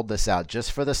one. We rolled this out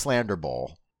just for the Slander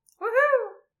Bowl. Woohoo!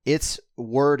 It's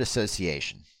word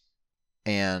association.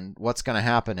 And what's going to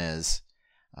happen is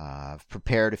I've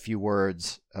prepared a few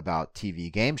words about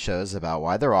TV game shows, about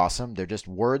why they're awesome. They're just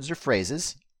words or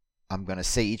phrases. I'm going to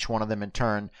say each one of them in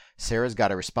turn. Sarah's got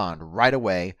to respond right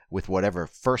away with whatever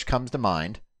first comes to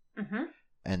mind. Mm-hmm.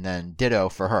 And then ditto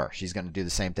for her. She's going to do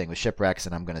the same thing with shipwrecks,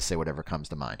 and I'm going to say whatever comes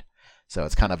to mind. So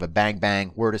it's kind of a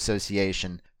bang-bang word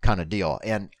association kind of deal.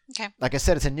 And like I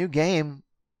said, it's a new game.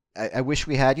 I wish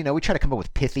we had, we try to come up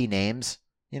with pithy names,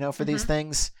 for these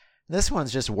things. This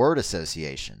one's just word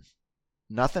association.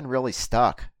 Nothing really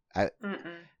stuck. I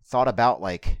thought about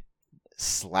like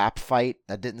slap fight.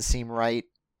 That didn't seem right.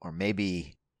 Or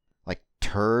maybe like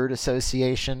turd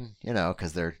association,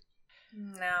 because they're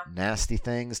nasty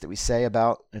things that we say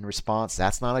about in response.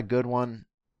 That's not a good one.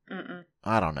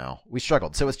 I don't know. We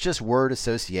struggled. So it's just word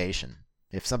association.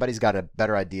 If somebody's got a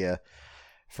better idea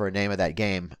for a name of that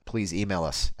game, please email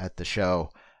us at the show,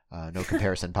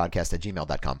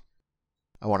 nocomparisonpodcast@gmail.com.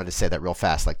 I wanted to say that real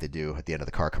fast like they do at the end of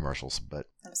the car commercials, but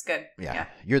that was good. Yeah.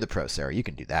 You're the pro, Sarah. You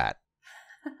can do that.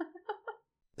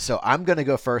 So I'm going to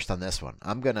go first on this one.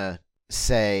 I'm going to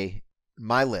say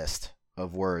my list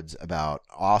of words about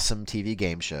awesome TV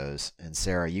game shows. And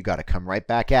Sarah, you got to come right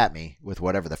back at me with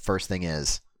whatever the first thing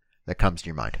is that comes to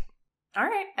your mind. All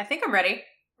right. I think I'm ready.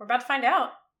 We're about to find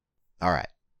out. All right.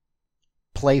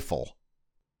 Playful.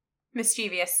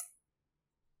 Mischievous.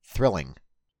 Thrilling.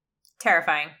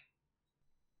 Terrifying.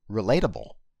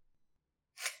 Relatable.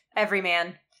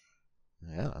 Everyman.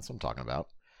 Yeah, that's what I'm talking about.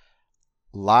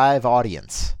 Live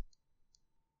audience.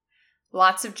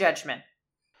 Lots of judgment.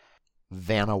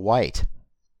 Vanna White.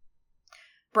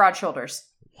 Broad shoulders.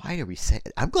 Why are we saying?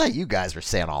 I'm glad you guys were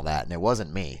saying all that and it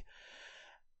wasn't me.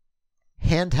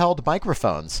 Handheld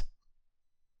microphones.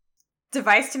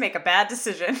 Device to make a bad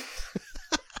decision.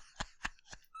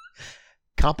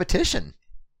 Competition.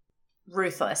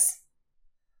 Ruthless.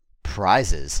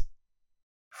 Prizes.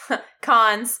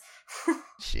 Cons.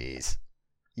 Jeez.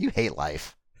 You hate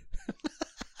life.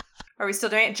 Are we still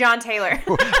doing it? John Taylor.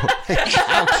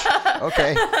 Ouch.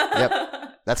 Okay.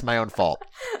 Yep. That's my own fault.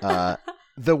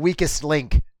 The weakest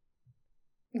link.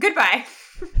 Goodbye.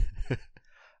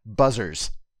 Buzzers.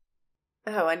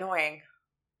 Oh, annoying.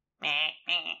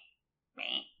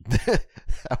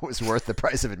 That was worth the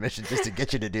price of admission just to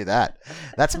get you to do that.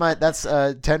 That's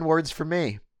 10 words for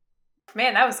me.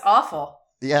 Man, that was awful.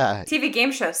 Yeah. TV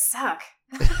game shows suck.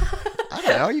 I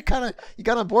don't know. You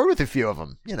got on board with a few of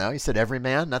them. You said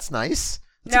Everyman. That's nice.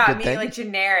 That's no, I mean like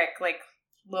generic, like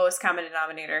lowest common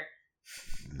denominator.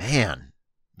 Man,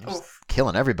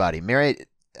 killing everybody. Mary,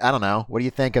 I don't know. What do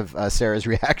you think of Sarah's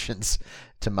reactions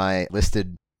to my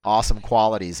listed awesome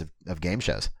qualities of game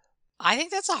shows? I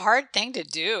think that's a hard thing to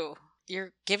do.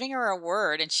 You're giving her a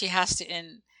word, and she has to,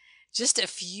 in just a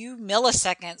few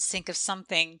milliseconds, think of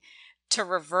something to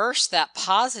reverse that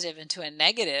positive into a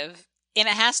negative, and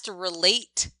it has to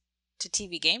relate to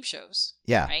TV game shows.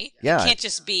 Yeah. Right? Yeah. It can't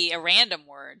just be a random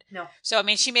word. No. So, I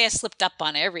mean, she may have slipped up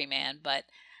on Everyman, but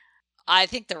I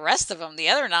think the rest of them, the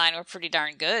other 9, were pretty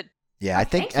darn good. Yeah, I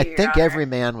think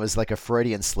Everyman was like a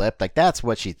Freudian slip. Like, that's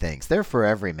what she thinks. They're for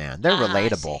Everyman. They're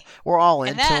relatable. We're all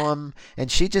into them. And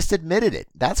she just admitted it.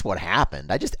 That's what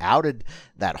happened. I just outed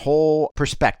that whole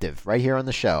perspective right here on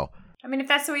the show. I mean, if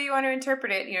that's the way you want to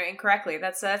interpret it, incorrectly,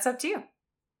 that's up to you.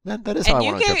 That is how I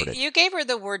want to interpret it. You gave her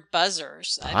the word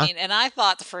buzzers. Uh-huh. I mean, and I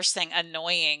thought the first thing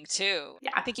annoying too.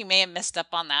 Yeah. I think you may have messed up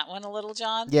on that one a little,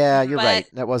 John. Yeah, you're right.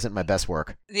 That wasn't my best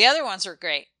work. The other ones were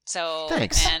great. So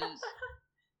thanks. And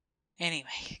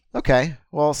anyway. Okay.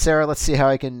 Well, Sarah, let's see how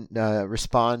I can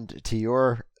respond to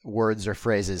your words or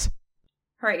phrases.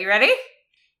 All right, you ready?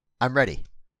 I'm ready.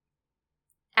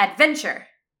 Adventure.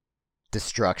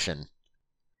 Destruction.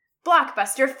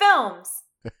 Blockbuster films.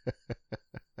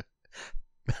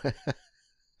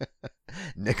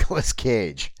 Nicolas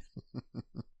Cage.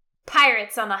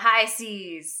 Pirates on the high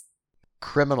seas.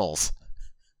 Criminals.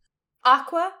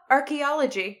 Aqua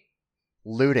archaeology.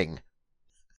 Looting.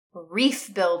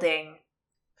 Reef building.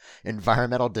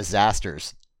 Environmental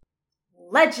disasters.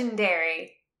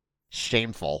 Legendary.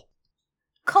 Shameful.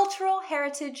 Cultural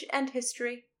heritage and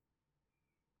history.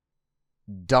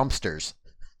 Dumpsters.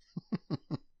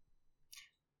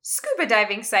 Scuba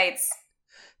diving sites.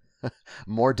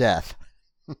 More death.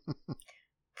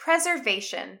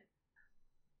 Preservation.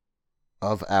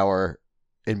 Of our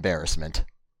embarrassment.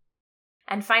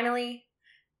 And finally,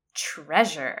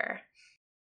 treasure.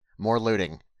 More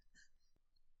looting.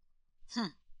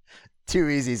 Too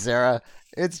easy, Sarah.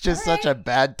 It's just such a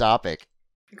bad topic.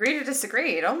 Agree to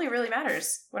disagree. It only really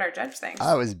matters what our judge thinks.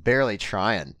 I was barely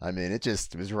trying. I mean, it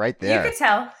was right there. You could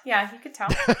tell. Yeah, you could tell.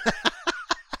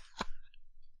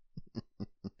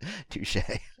 Touche.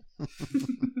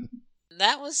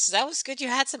 That was good. You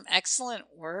had some excellent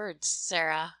words,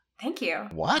 Sarah. Thank you.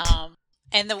 What?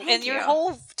 And your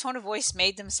whole tone of voice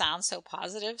made them sound so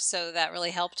positive, so that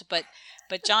really helped. But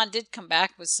John did come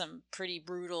back with some pretty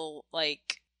brutal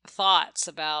thoughts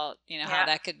about how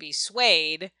that could be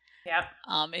swayed. Yep.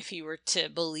 If you were to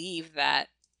believe that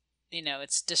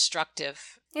it's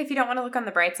destructive. If you don't want to look on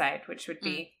the bright side, which would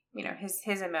be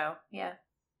his MO. Yeah.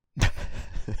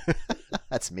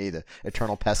 That's me, the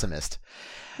eternal pessimist.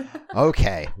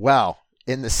 Okay, well,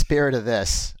 in the spirit of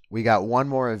this, we got one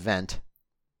more event.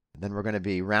 Then we're going to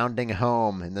be rounding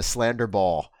home in the Slander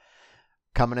Bowl.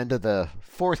 Coming into the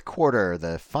fourth quarter,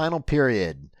 the final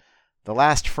period, the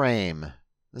last frame.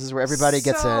 This is where everybody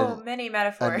gets many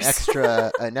metaphors.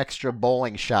 an extra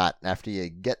bowling shot after you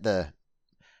get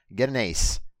an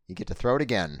ace. You get to throw it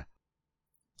again.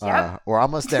 Yep. We're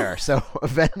almost there. So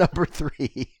event number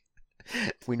 3.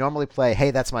 We normally play,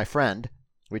 Hey, That's My Friend.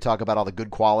 We talk about all the good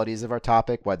qualities of our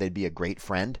topic, why they'd be a great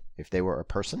friend if they were a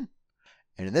person.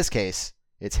 And in this case,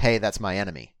 it's Hey, That's My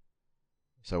Enemy.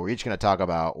 So we're each going to talk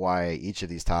about why each of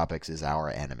these topics is our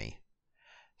enemy.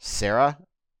 Sarah,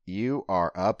 you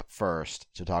are up first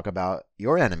to talk about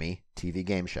your enemy, TV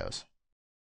game shows.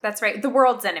 That's right. The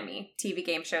world's enemy, TV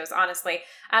game shows, honestly.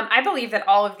 I believe that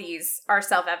all of these are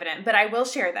self-evident, but I will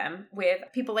share them with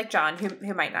people like John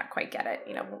who might not quite get it.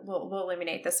 We'll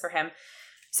illuminate this for him.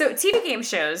 So TV game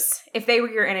shows, if they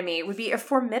were your enemy, would be a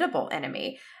formidable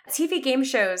enemy. TV game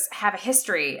shows have a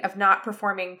history of not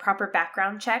performing proper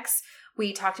background checks.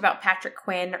 We talked about Patrick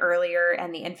Quinn earlier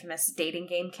and the infamous dating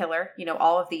game killer.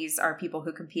 All of these are people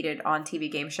who competed on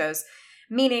TV game shows,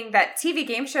 meaning that TV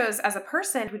game shows as a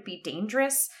person would be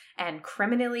dangerous and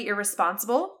criminally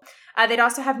irresponsible. They'd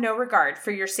also have no regard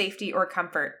for your safety or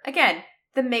comfort. Again,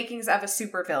 the makings of a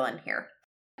supervillain here.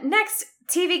 Next,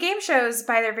 TV game shows,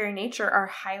 by their very nature, are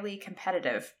highly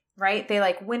competitive, right? They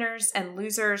like winners and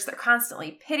losers. They're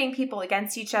constantly pitting people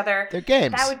against each other. They're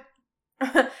games.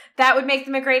 That would make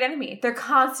them a great enemy. They're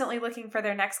constantly looking for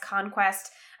their next conquest.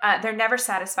 They're never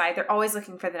satisfied. They're always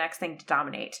looking for the next thing to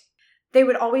dominate. They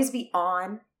would always be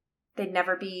on. They'd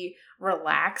never be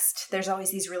relaxed. There's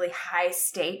always these really high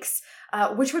stakes,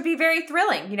 which would be very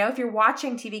thrilling. If you're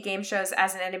watching TV game shows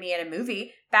as an enemy in a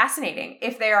movie, fascinating.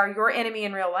 If they are your enemy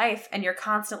in real life and you're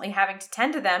constantly having to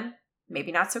tend to them,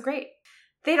 maybe not so great.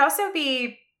 They'd also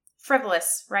be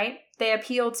frivolous, right? They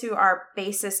appeal to our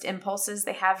basest impulses.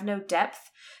 They have no depth.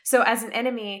 So as an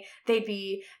enemy, they'd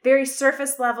be very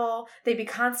surface level. They'd be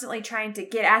constantly trying to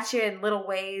get at you in little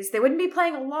ways. They wouldn't be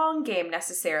playing a long game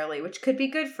necessarily, which could be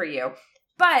good for you.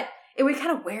 But it would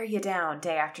kind of wear you down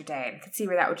day after day. And I could see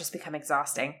where that would just become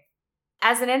exhausting.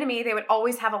 As an enemy, they would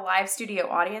always have a live studio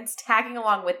audience tagging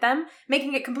along with them,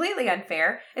 making it completely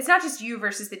unfair. It's not just you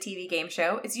versus the TV game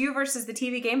show. It's you versus the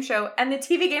TV game show and the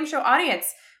TV game show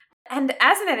audience. And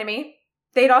as an enemy,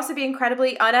 they'd also be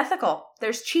incredibly unethical.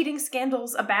 There's cheating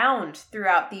scandals abound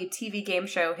throughout the TV game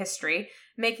show history,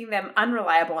 making them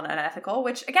unreliable and unethical,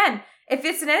 which, again, if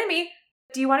it's an enemy,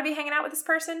 do you want to be hanging out with this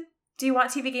person? Do you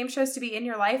want TV game shows to be in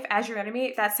your life as your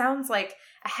enemy? That sounds like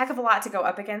a heck of a lot to go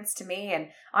up against to me, and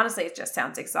honestly, it just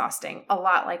sounds exhausting. A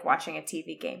lot like watching a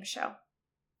TV game show.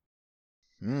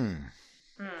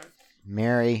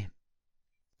 Mary,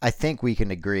 I think we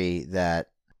can agree that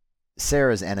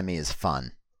Sarah's enemy is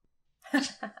fun.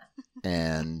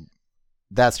 And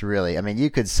that's really, you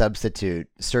could substitute,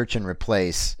 search and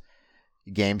replace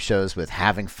game shows with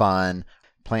having fun,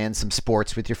 playing some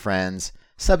sports with your friends,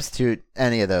 substitute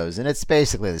any of those, and it's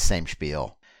basically the same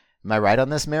spiel. Am I right on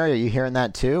this, Mary? Are you hearing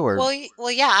that too? Or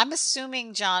well, yeah. I'm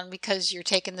assuming, John, because you're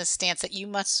taking this stance that you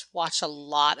must watch a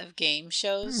lot of game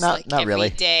shows, not every really.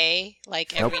 Day,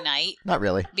 every night. Not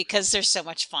really, because they're so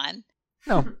much fun.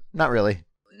 No, not really.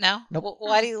 No? Nope.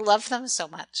 Why do you love them so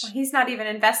much? Well, he's not even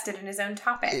invested in his own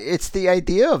topic. It's the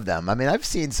idea of them. I mean, I've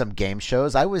seen some game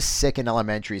shows. I was sick in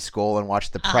elementary school and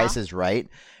watched The Price is Right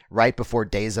before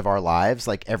Days of Our Lives,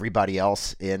 like everybody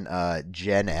else in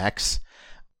Gen X.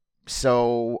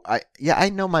 So, I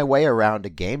know my way around a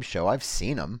game show. I've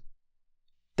seen them.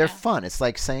 They're fun. It's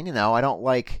like saying, I don't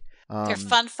like... They're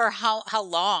fun for how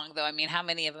long, though? I mean, how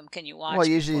many of them can you watch? Well,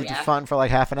 usually it's fun for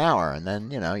like half an hour, and then,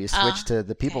 you switch to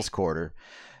the People's Court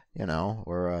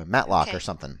or Matlock or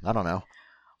something. I don't know.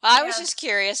 Well, I was just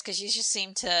curious because you just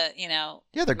seem to,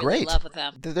 Yeah, they're really great. love with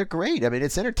them. They're great. I mean,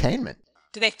 it's entertainment.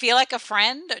 Do they feel like a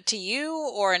friend to you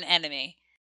or an enemy?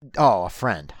 Oh, a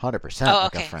friend. 100%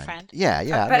 like a friend.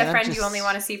 Yeah. But a friend you only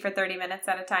want to see for 30 minutes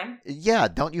at a time? Yeah,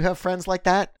 don't you have friends like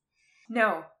that?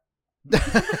 No.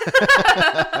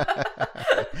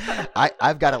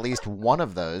 I've got at least one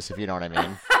of those, if you know what I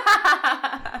mean.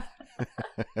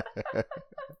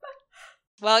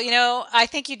 Well, I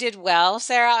think you did well,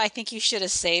 Sarah. I think you should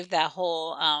have saved that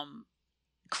whole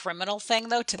criminal thing,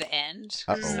 though, to the end.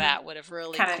 Because that would have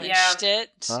really clinched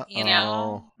it,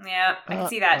 Uh-oh. Yeah, I can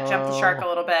see that. Jump the shark a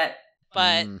little bit.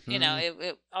 But,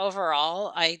 it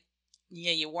overall,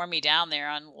 you wore me down there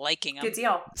on liking them. Good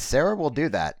deal. Sarah will do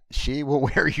that. She will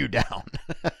wear you down.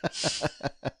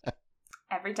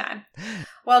 Every time.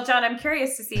 Well, John, I'm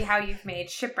curious to see how you've made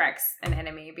shipwrecks an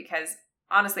enemy because,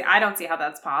 honestly, I don't see how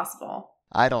that's possible.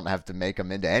 I don't have to make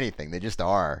them into anything. They just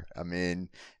are. I mean,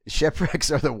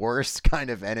 shipwrecks are the worst kind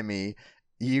of enemy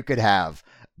you could have.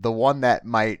 The one that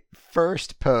might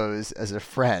first pose as a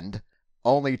friend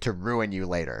only to ruin you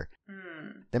later.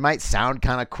 They might sound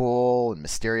kind of cool and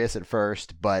mysterious at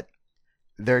first, but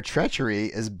their treachery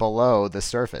is below the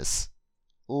surface,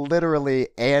 literally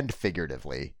and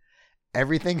figuratively.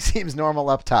 Everything seems normal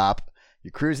up top.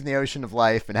 You're cruising the ocean of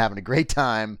life and having a great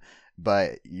time,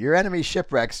 but your enemy's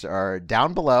shipwrecks are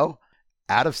down below,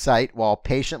 out of sight, while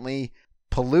patiently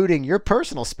polluting your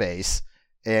personal space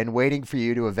and waiting for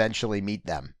you to eventually meet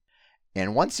them.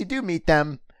 And once you do meet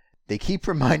them, they keep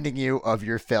reminding you of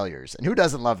your failures. And who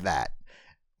doesn't love that?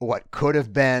 What could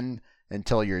have been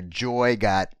until your joy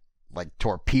got like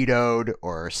torpedoed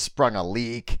or sprung a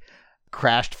leak,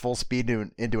 crashed full speed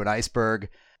into an iceberg,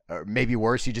 or maybe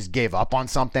worse, you just gave up on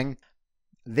something.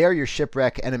 There your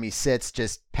shipwreck enemy sits,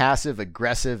 just passive,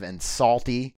 aggressive, and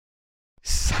salty,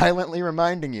 silently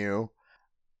reminding you.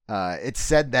 It's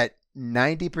said that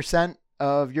 90%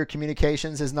 of your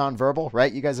communications is nonverbal,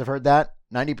 right? You guys have heard that?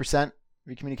 90%?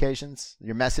 Your communications,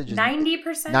 your message is 90%.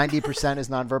 90% is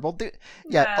nonverbal.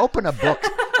 Open a book.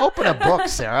 Open a book,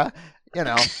 Sarah.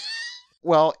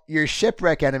 Well, your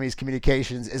shipwreck enemy's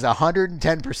communications is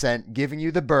 110% giving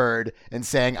you the bird and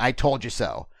saying, "I told you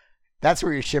so." That's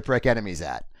where your shipwreck enemy's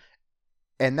at.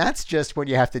 And that's just when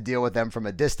you have to deal with them from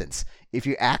a distance. If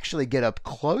you actually get up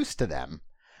close to them,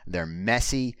 they're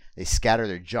messy. They scatter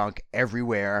their junk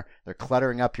everywhere. They're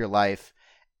cluttering up your life.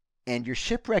 And your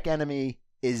shipwreck enemy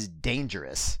is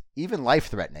dangerous, even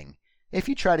life-threatening, if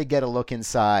you try to get a look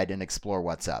inside and explore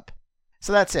what's up.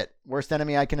 So that's it. Worst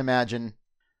enemy I can imagine,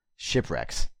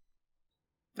 shipwrecks.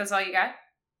 That's all you got?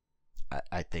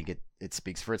 I think it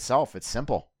speaks for itself. It's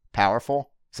simple, powerful,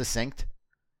 succinct.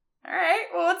 All right.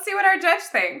 Well, let's see what our judge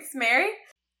thinks. Mary?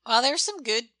 Well, there's some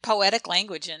good poetic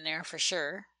language in there for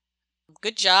sure.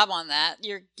 Good job on that.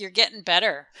 You're getting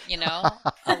better, along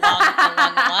the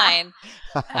line.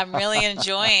 I'm really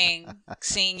enjoying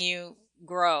seeing you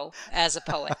grow as a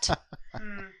poet.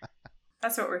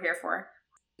 That's what we're here for.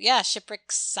 Yeah,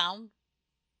 shipwrecks sound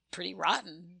pretty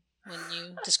rotten when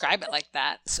you describe it like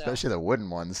that. So. Especially the wooden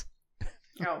ones.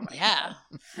 Oh my God.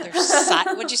 They're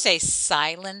what'd you say?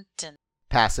 Silent and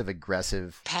passive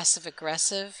aggressive. Passive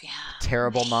aggressive, yeah.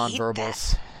 Terrible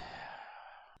nonverbals.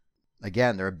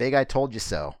 Again, they're a big "I told you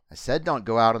so." I said don't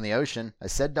go out on the ocean. I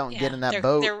said don't get in that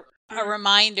boat. They're a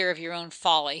reminder of your own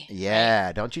folly. Yeah,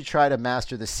 right? Don't you try to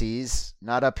master the seas.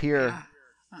 Not up here.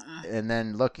 And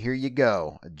then look, here you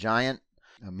go.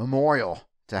 A memorial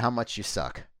to how much you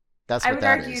suck. That's what that is.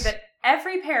 I would argue that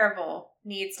every parable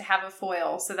needs to have a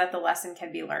foil so that the lesson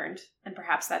can be learned. And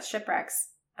perhaps that's shipwrecks.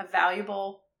 A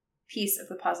valuable piece of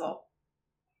the puzzle.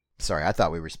 Sorry, I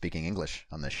thought we were speaking English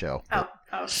on this show. Oh,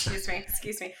 excuse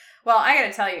me. Well, I got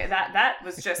to tell you, that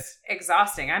was just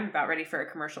exhausting. I'm about ready for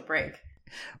a commercial break.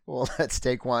 Well, let's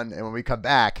take one. And when we come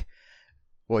back,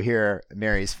 we'll hear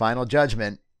Mary's final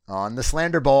judgment on the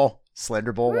Slander Bowl.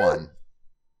 Slander Bowl 1.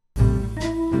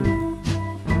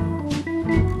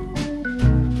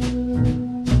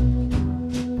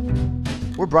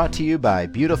 We're brought to you by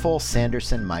beautiful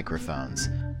Sanderson microphones,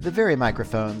 the very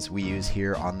microphones we use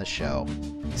here on the show.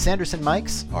 Sanderson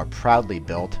mics are proudly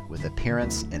built with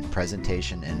appearance and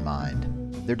presentation in mind.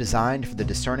 They're designed for the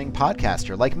discerning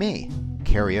podcaster like me,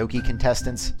 karaoke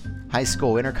contestants, high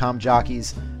school intercom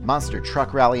jockeys, monster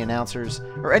truck rally announcers,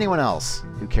 or anyone else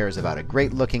who cares about a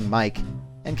great-looking mic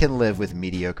and can live with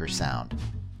mediocre sound.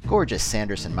 Gorgeous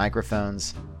Sanderson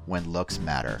microphones when looks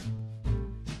matter.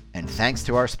 And thanks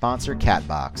to our sponsor,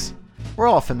 Catbox. We're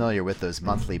all familiar with those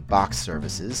monthly box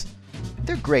services.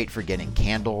 They're great for getting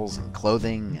candles and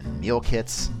clothing and meal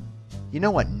kits. You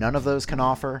know what none of those can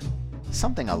offer?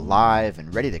 Something alive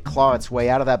and ready to claw its way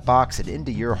out of that box and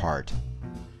into your heart.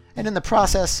 And in the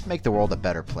process, make the world a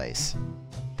better place.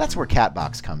 That's where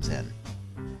Catbox comes in.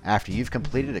 After you've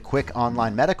completed a quick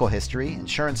online medical history,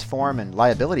 insurance form, and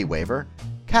liability waiver,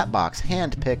 Catbox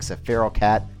handpicks a feral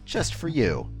cat just for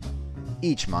you.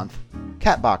 Each month,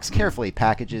 Catbox carefully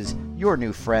packages your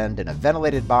new friend in a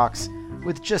ventilated box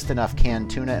with just enough canned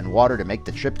tuna and water to make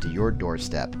the trip to your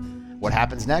doorstep. What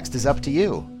happens next is up to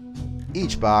you.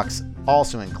 Each box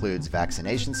also includes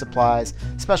vaccination supplies,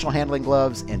 special handling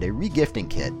gloves, and a regifting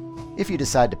kit if you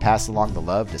decide to pass along the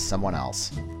love to someone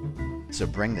else. So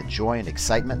bring the joy and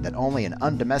excitement that only an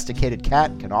undomesticated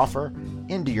cat can offer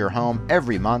into your home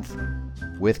every month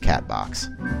with Catbox.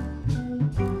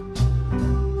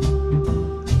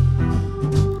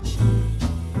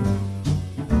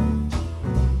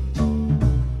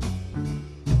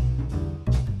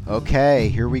 Okay,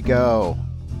 here we go.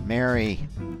 Mary,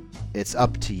 it's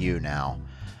up to you now.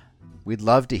 We'd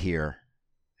love to hear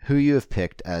who you have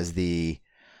picked as the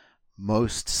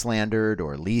most slandered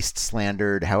or least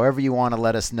slandered, however you want to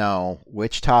let us know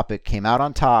which topic came out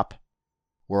on top.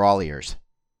 We're all ears.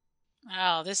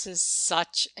 Oh, this is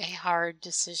such a hard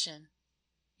decision,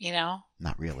 you know?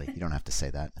 Not really. You don't have to say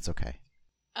that. It's okay.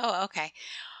 Oh, okay.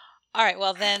 All right,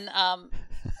 well then,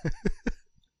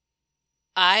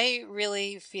 I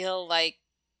really feel like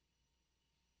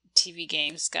TV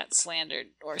games got slandered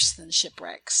worse than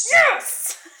shipwrecks.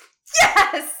 Yes!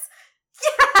 Yes!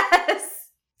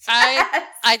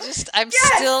 Yes! I'm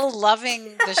still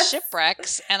loving the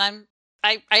shipwrecks, and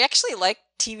I actually like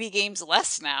TV games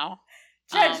less now.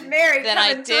 Judge Mary than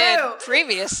I did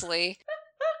previously.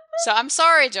 So I'm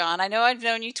sorry, John. I know I've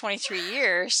known you 23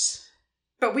 years.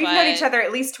 But we've known each other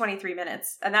at least 23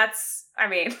 minutes. And that's, I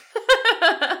mean.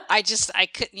 I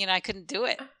couldn't do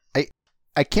it.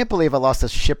 I can't believe I lost to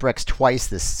Shipwrecks twice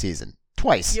this season.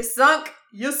 Twice. You sunk.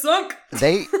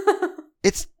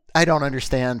 I don't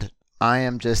understand.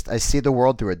 I see the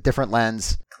world through a different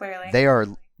lens. Clearly.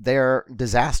 They are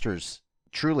disasters,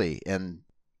 truly. And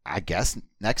I guess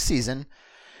next season,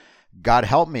 God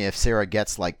help me if Sarah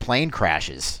gets like plane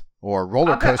crashes or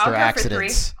roller coaster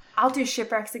accidents. I'll do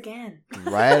shipwrecks again.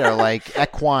 Right? Or like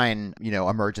equine,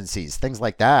 emergencies, things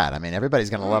like that. I mean, everybody's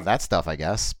going to love that stuff, I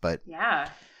guess. But yeah.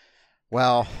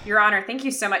 Well, Your Honor, thank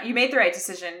you so much. You made the right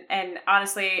decision. And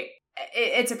honestly,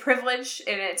 it's a privilege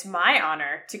and it's my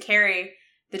honor to carry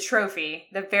the trophy,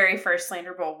 the very first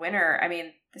Slander Bowl winner. I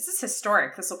mean, this is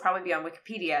historic. This will probably be on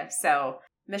Wikipedia. So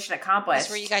mission accomplished. That's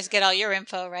where you guys get all your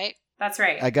info, right? That's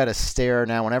right. I got to stare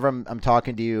now. Whenever I'm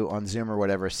talking to you on Zoom or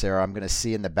whatever, Sarah, I'm going to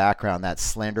see in the background that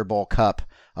Slander Bowl cup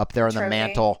up there on the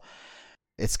mantle.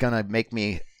 It's going to make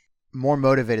me more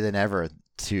motivated than ever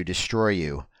to destroy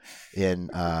you in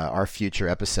our future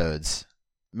episodes.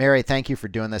 Mary, thank you for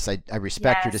doing this. I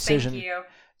respect your decision. Thank you.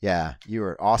 Yeah, you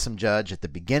were an awesome judge at the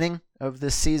beginning of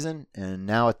this season and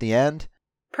now at the end.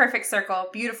 Perfect circle.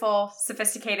 Beautiful,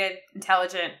 sophisticated,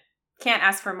 intelligent. Can't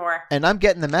ask for more. And I'm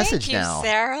getting the message now.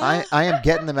 Sarah. I am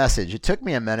getting the message. It took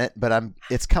me a minute, but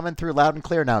it's coming through loud and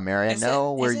clear now, Mary. I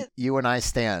know where you and I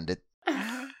stand.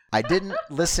 I didn't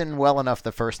listen well enough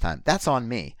the first time. That's on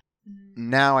me.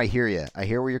 Now I hear you. I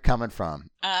hear where you're coming from.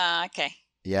 Okay.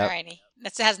 Yeah. Alrighty.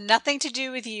 That has nothing to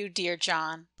do with you, dear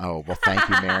John. Oh, well, thank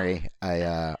you, Mary.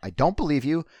 I don't believe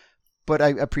you, but I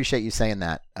appreciate you saying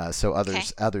that. So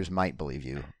others might believe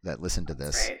you that listen to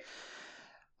this. Right.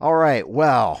 All right.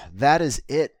 Well, that is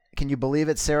it. Can you believe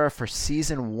it, Sarah, for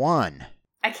season 1?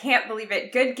 I can't believe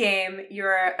it. Good game.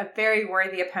 You're a very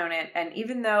worthy opponent. And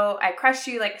even though I crushed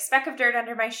you like a speck of dirt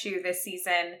under my shoe this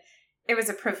season, it was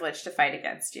a privilege to fight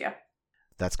against you.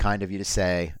 That's kind of you to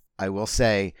say. I will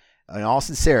say, in all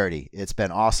sincerity, it's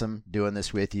been awesome doing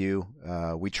this with you.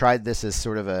 We tried this as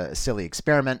sort of a silly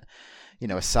experiment,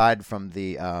 aside from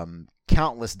the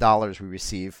countless dollars we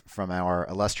receive from our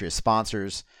illustrious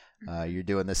sponsors. You're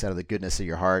doing this out of the goodness of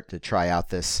your heart to try out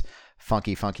this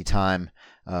funky time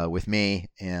with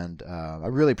me, and I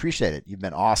really appreciate it. You've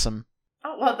been awesome.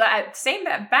 Oh, well, same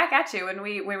back at you. When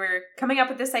we were coming up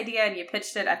with this idea and you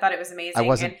pitched it, I thought it was amazing.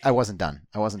 I wasn't done.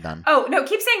 Oh, no,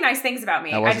 keep saying nice things about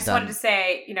me. I just wanted to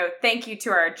say, thank you to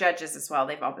our judges as well.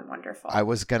 They've all been wonderful. I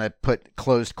was going to put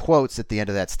closed quotes at the end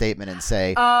of that statement and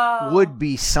say, would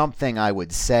be something I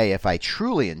would say if I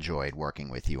truly enjoyed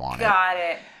working with you on it. Got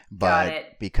it.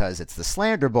 But because it's the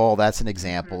Slander Bowl, that's an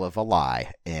example of a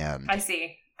lie. And I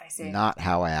see. Not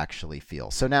how I actually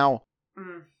feel. So now...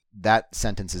 That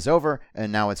sentence is over,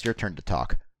 and now it's your turn to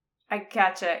talk. I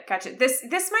gotcha.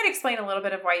 This might explain a little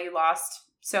bit of why you lost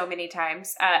so many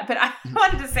times, but I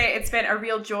wanted to say it's been a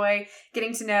real joy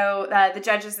getting to know the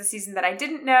judges this season that I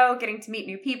didn't know, getting to meet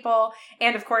new people,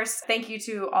 and of course, thank you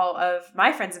to all of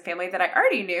my friends and family that I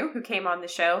already knew who came on the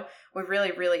show. We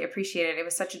really, really appreciate it. It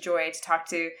was such a joy to talk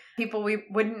to people we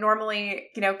wouldn't normally,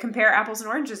 compare apples and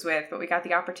oranges with, but we got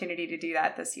the opportunity to do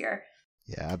that this year.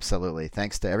 Yeah, absolutely.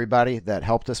 Thanks to everybody that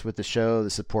helped us with the show,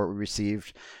 the support we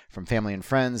received from family and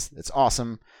friends. It's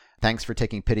awesome. Thanks for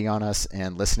taking pity on us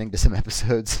and listening to some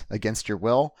episodes against your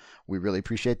will. We really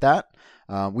appreciate that.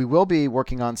 We will be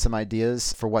working on some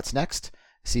ideas for what's next,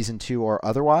 season 2 or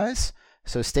otherwise.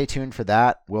 So stay tuned for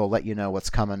that. We'll let you know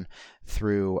what's coming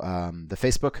through the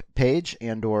Facebook page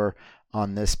and or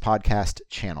on this podcast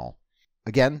channel.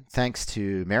 Again, thanks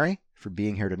to Mary for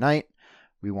being here tonight.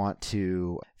 We want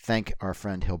to thank our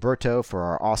friend Hilberto for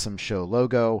our awesome show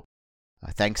logo.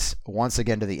 Thanks once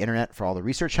again to the internet for all the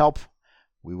research help.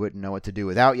 We wouldn't know what to do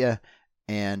without you.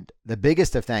 And the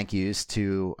biggest of thank yous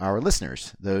to our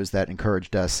listeners, those that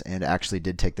encouraged us and actually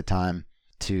did take the time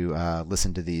to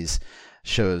listen to these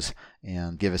shows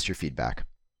and give us your feedback.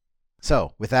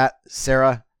 So with that,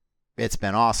 Sarah, it's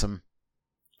been awesome.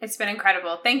 It's been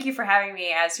incredible. Thank you for having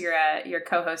me as your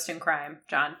co-host in crime,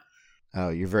 John. Oh,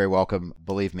 you're very welcome.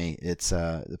 Believe me, it's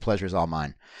the pleasure is all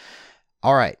mine.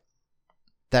 All right.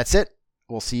 That's it.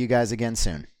 We'll see you guys again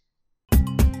soon.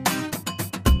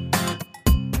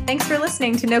 Thanks for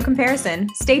listening to No Comparison.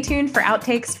 Stay tuned for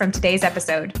outtakes from today's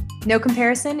episode. No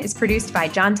Comparison is produced by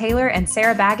John Taylor and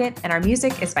Sarah Baggett, and our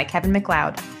music is by Kevin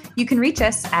MacLeod. You can reach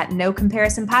us at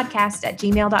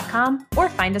nocomparisonpodcast@gmail.com or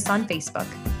find us on Facebook.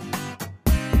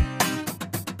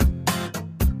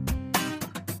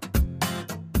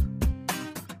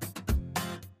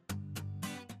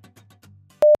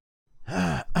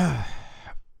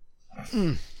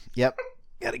 Yep.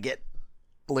 Gotta get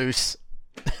loose.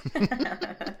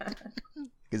 Because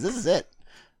this is it.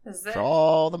 For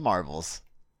all the marbles.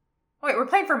 Wait, we're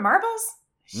playing for marbles?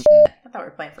 Shit, I thought we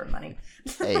were playing for money.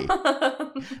 Hey.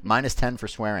 -10 for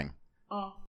swearing.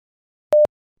 Oh.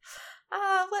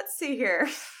 Let's see here.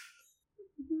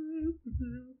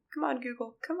 Come on,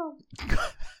 Google. Come on.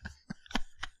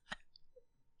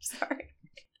 Sorry.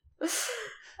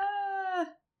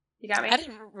 You got me? I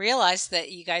didn't realize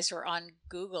that you guys were on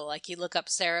Google. Like, you look up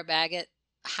Sarah Baggett,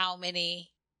 how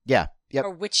many... Yeah. Yep. Or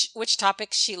which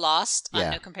topics she lost on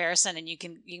No Comparison, and you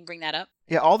can bring that up?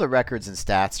 Yeah, all the records and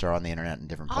stats are on the internet in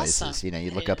different Awesome. places.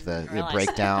 You look up the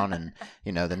breakdown and,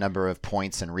 the number of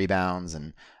points and rebounds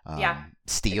and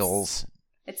steals.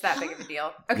 It's that big of a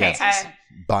deal. Okay,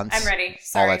 bunts. I'm ready.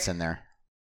 Sorry. All that's in there.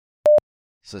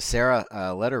 So, Sarah,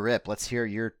 let her rip. Let's hear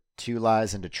your 2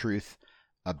 lies and a truth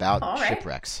about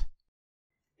shipwrecks.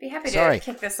 Be happy to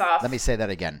kick this off. Let me say that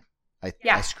again.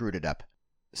 I screwed it up.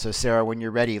 So, Sarah, when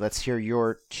you're ready, let's hear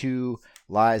your 2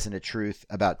 lies and a truth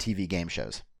about TV game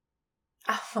shows.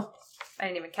 Oh, I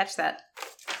didn't even catch that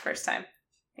first time.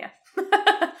 Yeah.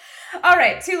 All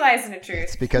right, 2 lies and a truth.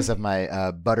 It's because of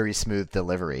my buttery smooth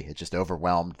delivery. It just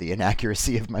overwhelmed the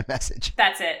inaccuracy of my message.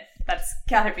 That's it. That's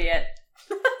gotta be it.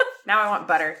 Now I want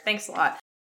butter. Thanks a lot.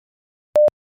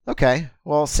 Okay.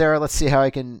 Well, Sarah, let's see how I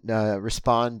can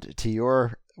respond to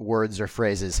your words or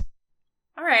phrases.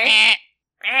 All right.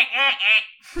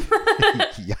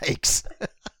 Yikes.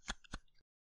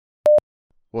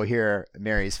 We'll hear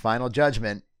Mary's final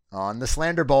judgment on the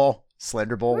Slander Bowl.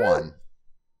 Slander Bowl 1.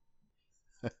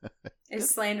 Is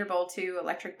Slander Bowl 2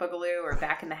 Electric Boogaloo or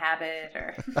Back in the Habit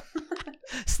or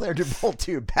Slander Bowl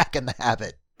 2 Back in the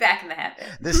Habit. Back in the Habit.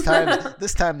 This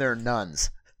time there are nuns.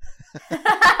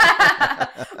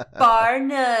 Bar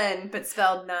none, but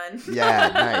spelled none.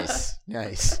 Yeah,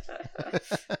 nice.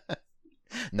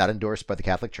 Not endorsed by the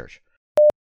Catholic Church.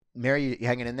 Mary, you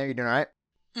hanging in there? You doing all right?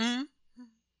 Mm-hmm.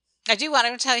 I do want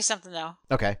to tell you something though.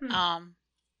 Okay.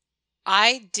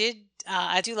 I do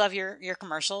love your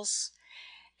commercials,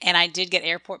 and I did get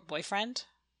Airport Boyfriend,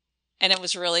 and it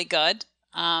was really good.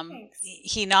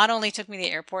 He not only took me to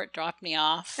the airport, dropped me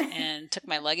off, and took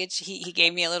my luggage. He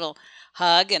gave me a little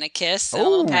hug and a kiss and a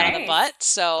little pat on the butt.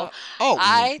 So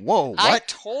I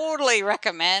totally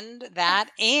recommend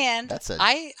that. And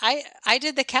I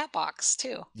did the cat box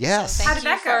too. Yes. So how did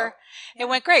that go? It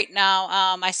went great. Now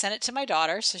I sent it to my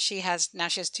daughter, so she has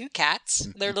 2 cats.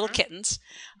 They're little kittens.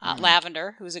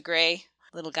 Lavender, who's a gray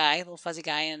little fuzzy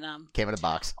guy, and came in a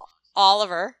box.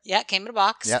 Oliver, came in a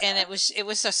box, and it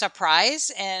was a surprise,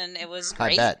 and it was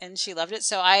great, and she loved it.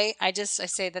 So I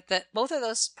say that both of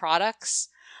those products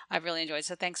I've really enjoyed.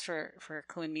 So thanks for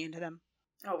cluing me into them.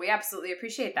 Oh, we absolutely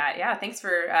appreciate that. Yeah, thanks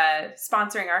for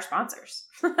sponsoring our sponsors.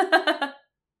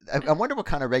 I wonder what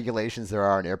kind of regulations there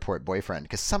are on Airport Boyfriend,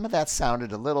 because some of that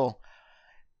sounded a little,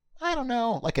 I don't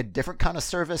know, like a different kind of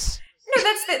service. No,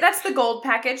 that's the gold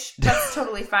package. That's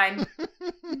totally fine.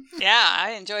 Yeah,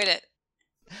 I enjoyed it.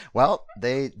 Well,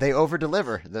 they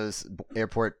over-deliver, those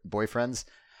Airport Boyfriends.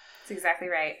 That's exactly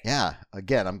right. Yeah.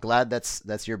 Again, I'm glad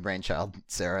that's your brainchild,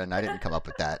 Sarah, and I didn't come up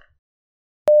with that.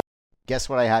 Guess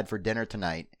what I had for dinner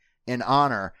tonight in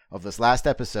honor of this last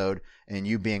episode and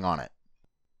you being on it?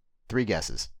 3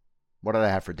 guesses. What did I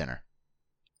have for dinner?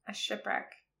 A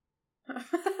shipwreck.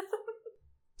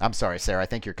 I'm sorry, Sarah. I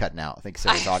think you're cutting out. I think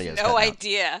Sarah's audio is cutting out. No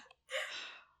idea.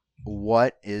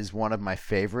 What is one of my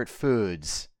favorite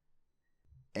foods?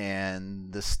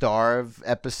 And the star of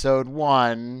episode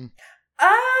 1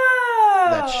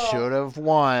 that should have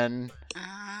won.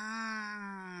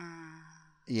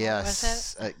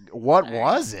 Yes. What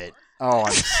was it? Oh,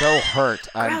 I'm so hurt.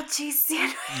 Grilled cheese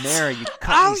sandwich. Mary, you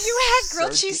cut me. You had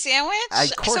grilled cheese sandwich?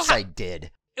 Of course I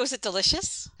did. Was it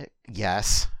delicious?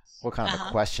 Yes. What kind of a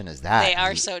question is that? They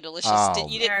are so delicious. Oh.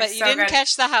 You didn't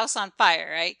catch the house on fire,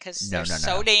 right? Because they're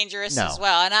so dangerous as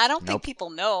well. And I don't think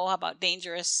people know about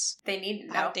dangerous. They need to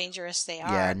know how dangerous they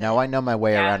are. Yeah, no, I know my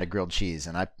way around a grilled cheese,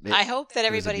 and I hope that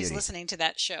everybody's listening to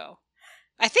that show.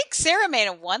 I think Sarah may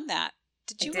have won that.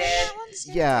 Did you win that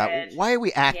one? Yeah. Why are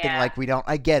we acting like we don't?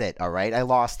 I get it. All right. I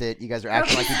lost it. You guys are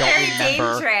acting like you don't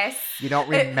remember. Dangerous. You don't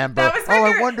remember.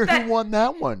 I wonder who won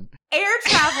that one. Air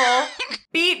travel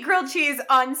beat grilled cheese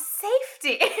on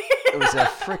safety. It was a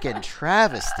freaking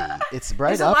travesty. It's right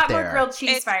There's up there. There's a lot more grilled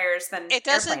cheese fires than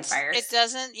airplane fires. It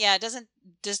doesn't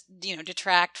just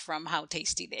detract from how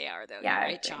tasty they are, though. Yeah,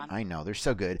 right, John? I know. They're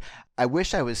so good. I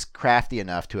wish I was crafty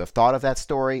enough to have thought of that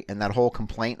story and that whole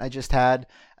complaint I just had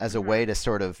as a way to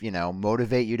sort of,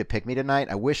 motivate you to pick me tonight.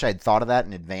 I wish I'd thought of that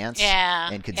in advance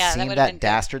and could seem that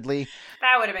dastardly.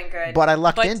 That would have been good. But I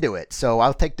lucked into it, so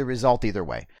I'll take the result either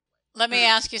way. Let me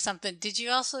ask you something. Did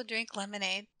you also drink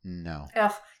lemonade? No.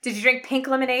 Ugh. Did you drink pink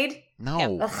lemonade?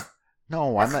 No. Yep.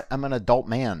 No, I'm an adult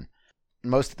man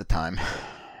most of the time.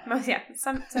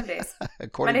 Some days.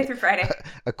 Monday through Friday.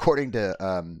 According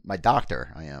to my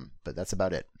doctor, I am, but that's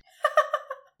about it.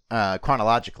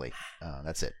 Chronologically,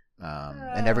 that's it.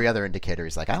 And every other indicator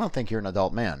is like, I don't think you're an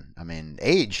adult man. I mean,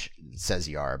 age says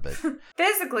you are, but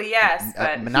physically, yes,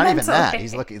 but not even that.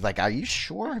 He's looking like, are you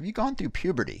sure? Have you gone through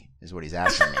puberty? Is what he's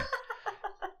asking me.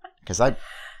 Because I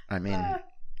mean,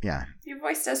 yeah. Your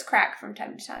voice does crack from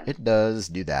time to time. It does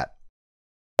do that.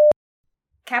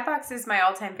 Catbox is my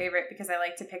all-time favorite because I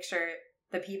like to picture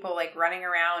the people like running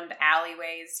around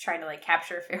alleyways trying to like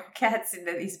capture feral cats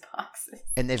into these boxes.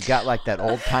 And they've got like that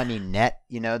old-timey net,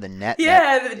 the net.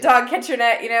 Yeah, the dog catcher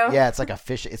net, Yeah, it's like a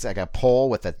fish. It's like a pole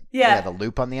with the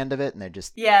loop on the end of it, and they're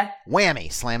just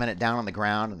whammy, slamming it down on the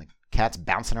ground, and the cat's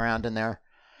bouncing around in there.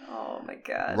 Oh my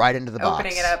god! Right into the box.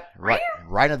 Opening it up. Right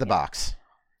into the box.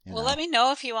 Well, let me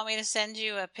know if you want me to send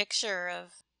you a picture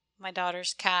of my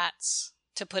daughter's cats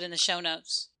to put in the show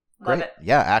notes. Love it.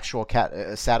 Yeah, actual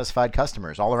cat satisfied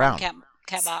customers all around.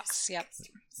 Cat box. Yep.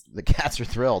 The cats are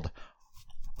thrilled.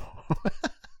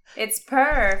 It's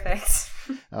perfect.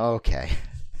 Okay.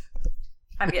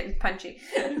 I'm getting punchy.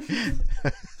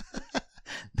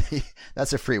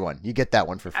 That's a free one. You get that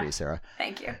one for free, Sarah.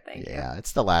 Thank you. Yeah,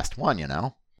 it's the last one,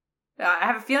 I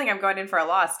have a feeling I'm going in for a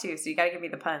loss too, so you got to give me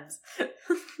the puns.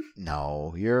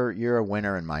 No, you're a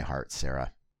winner in my heart,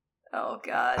 Sarah. Oh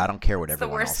God! I don't care what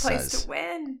everyone else says. The worst place to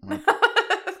win.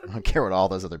 I don't care what all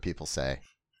those other people say.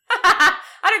 I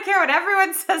don't care what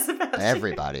everyone says about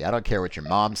everybody. I don't care what your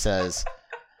mom says.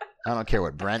 I don't care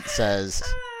what Brent says.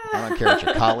 I don't care what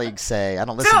your colleagues say. I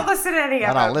don't listen. Don't listen to any of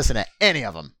them. I don't listen to any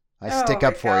of them. I stick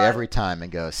up for you every time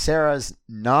and go, Sarah's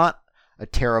not a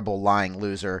terrible lying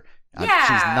loser. She's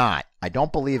not. I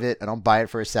don't believe it. I don't buy it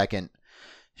for a second.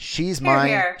 She's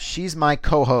my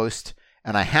co-host.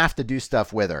 And I have to do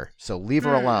stuff with her, so leave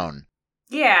her alone.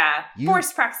 Yeah,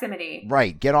 forced proximity.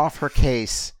 Right, get off her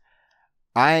case.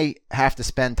 I have to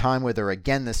spend time with her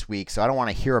again this week, so I don't want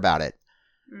to hear about it.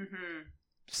 Mm-hmm.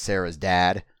 Sarah's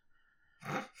dad.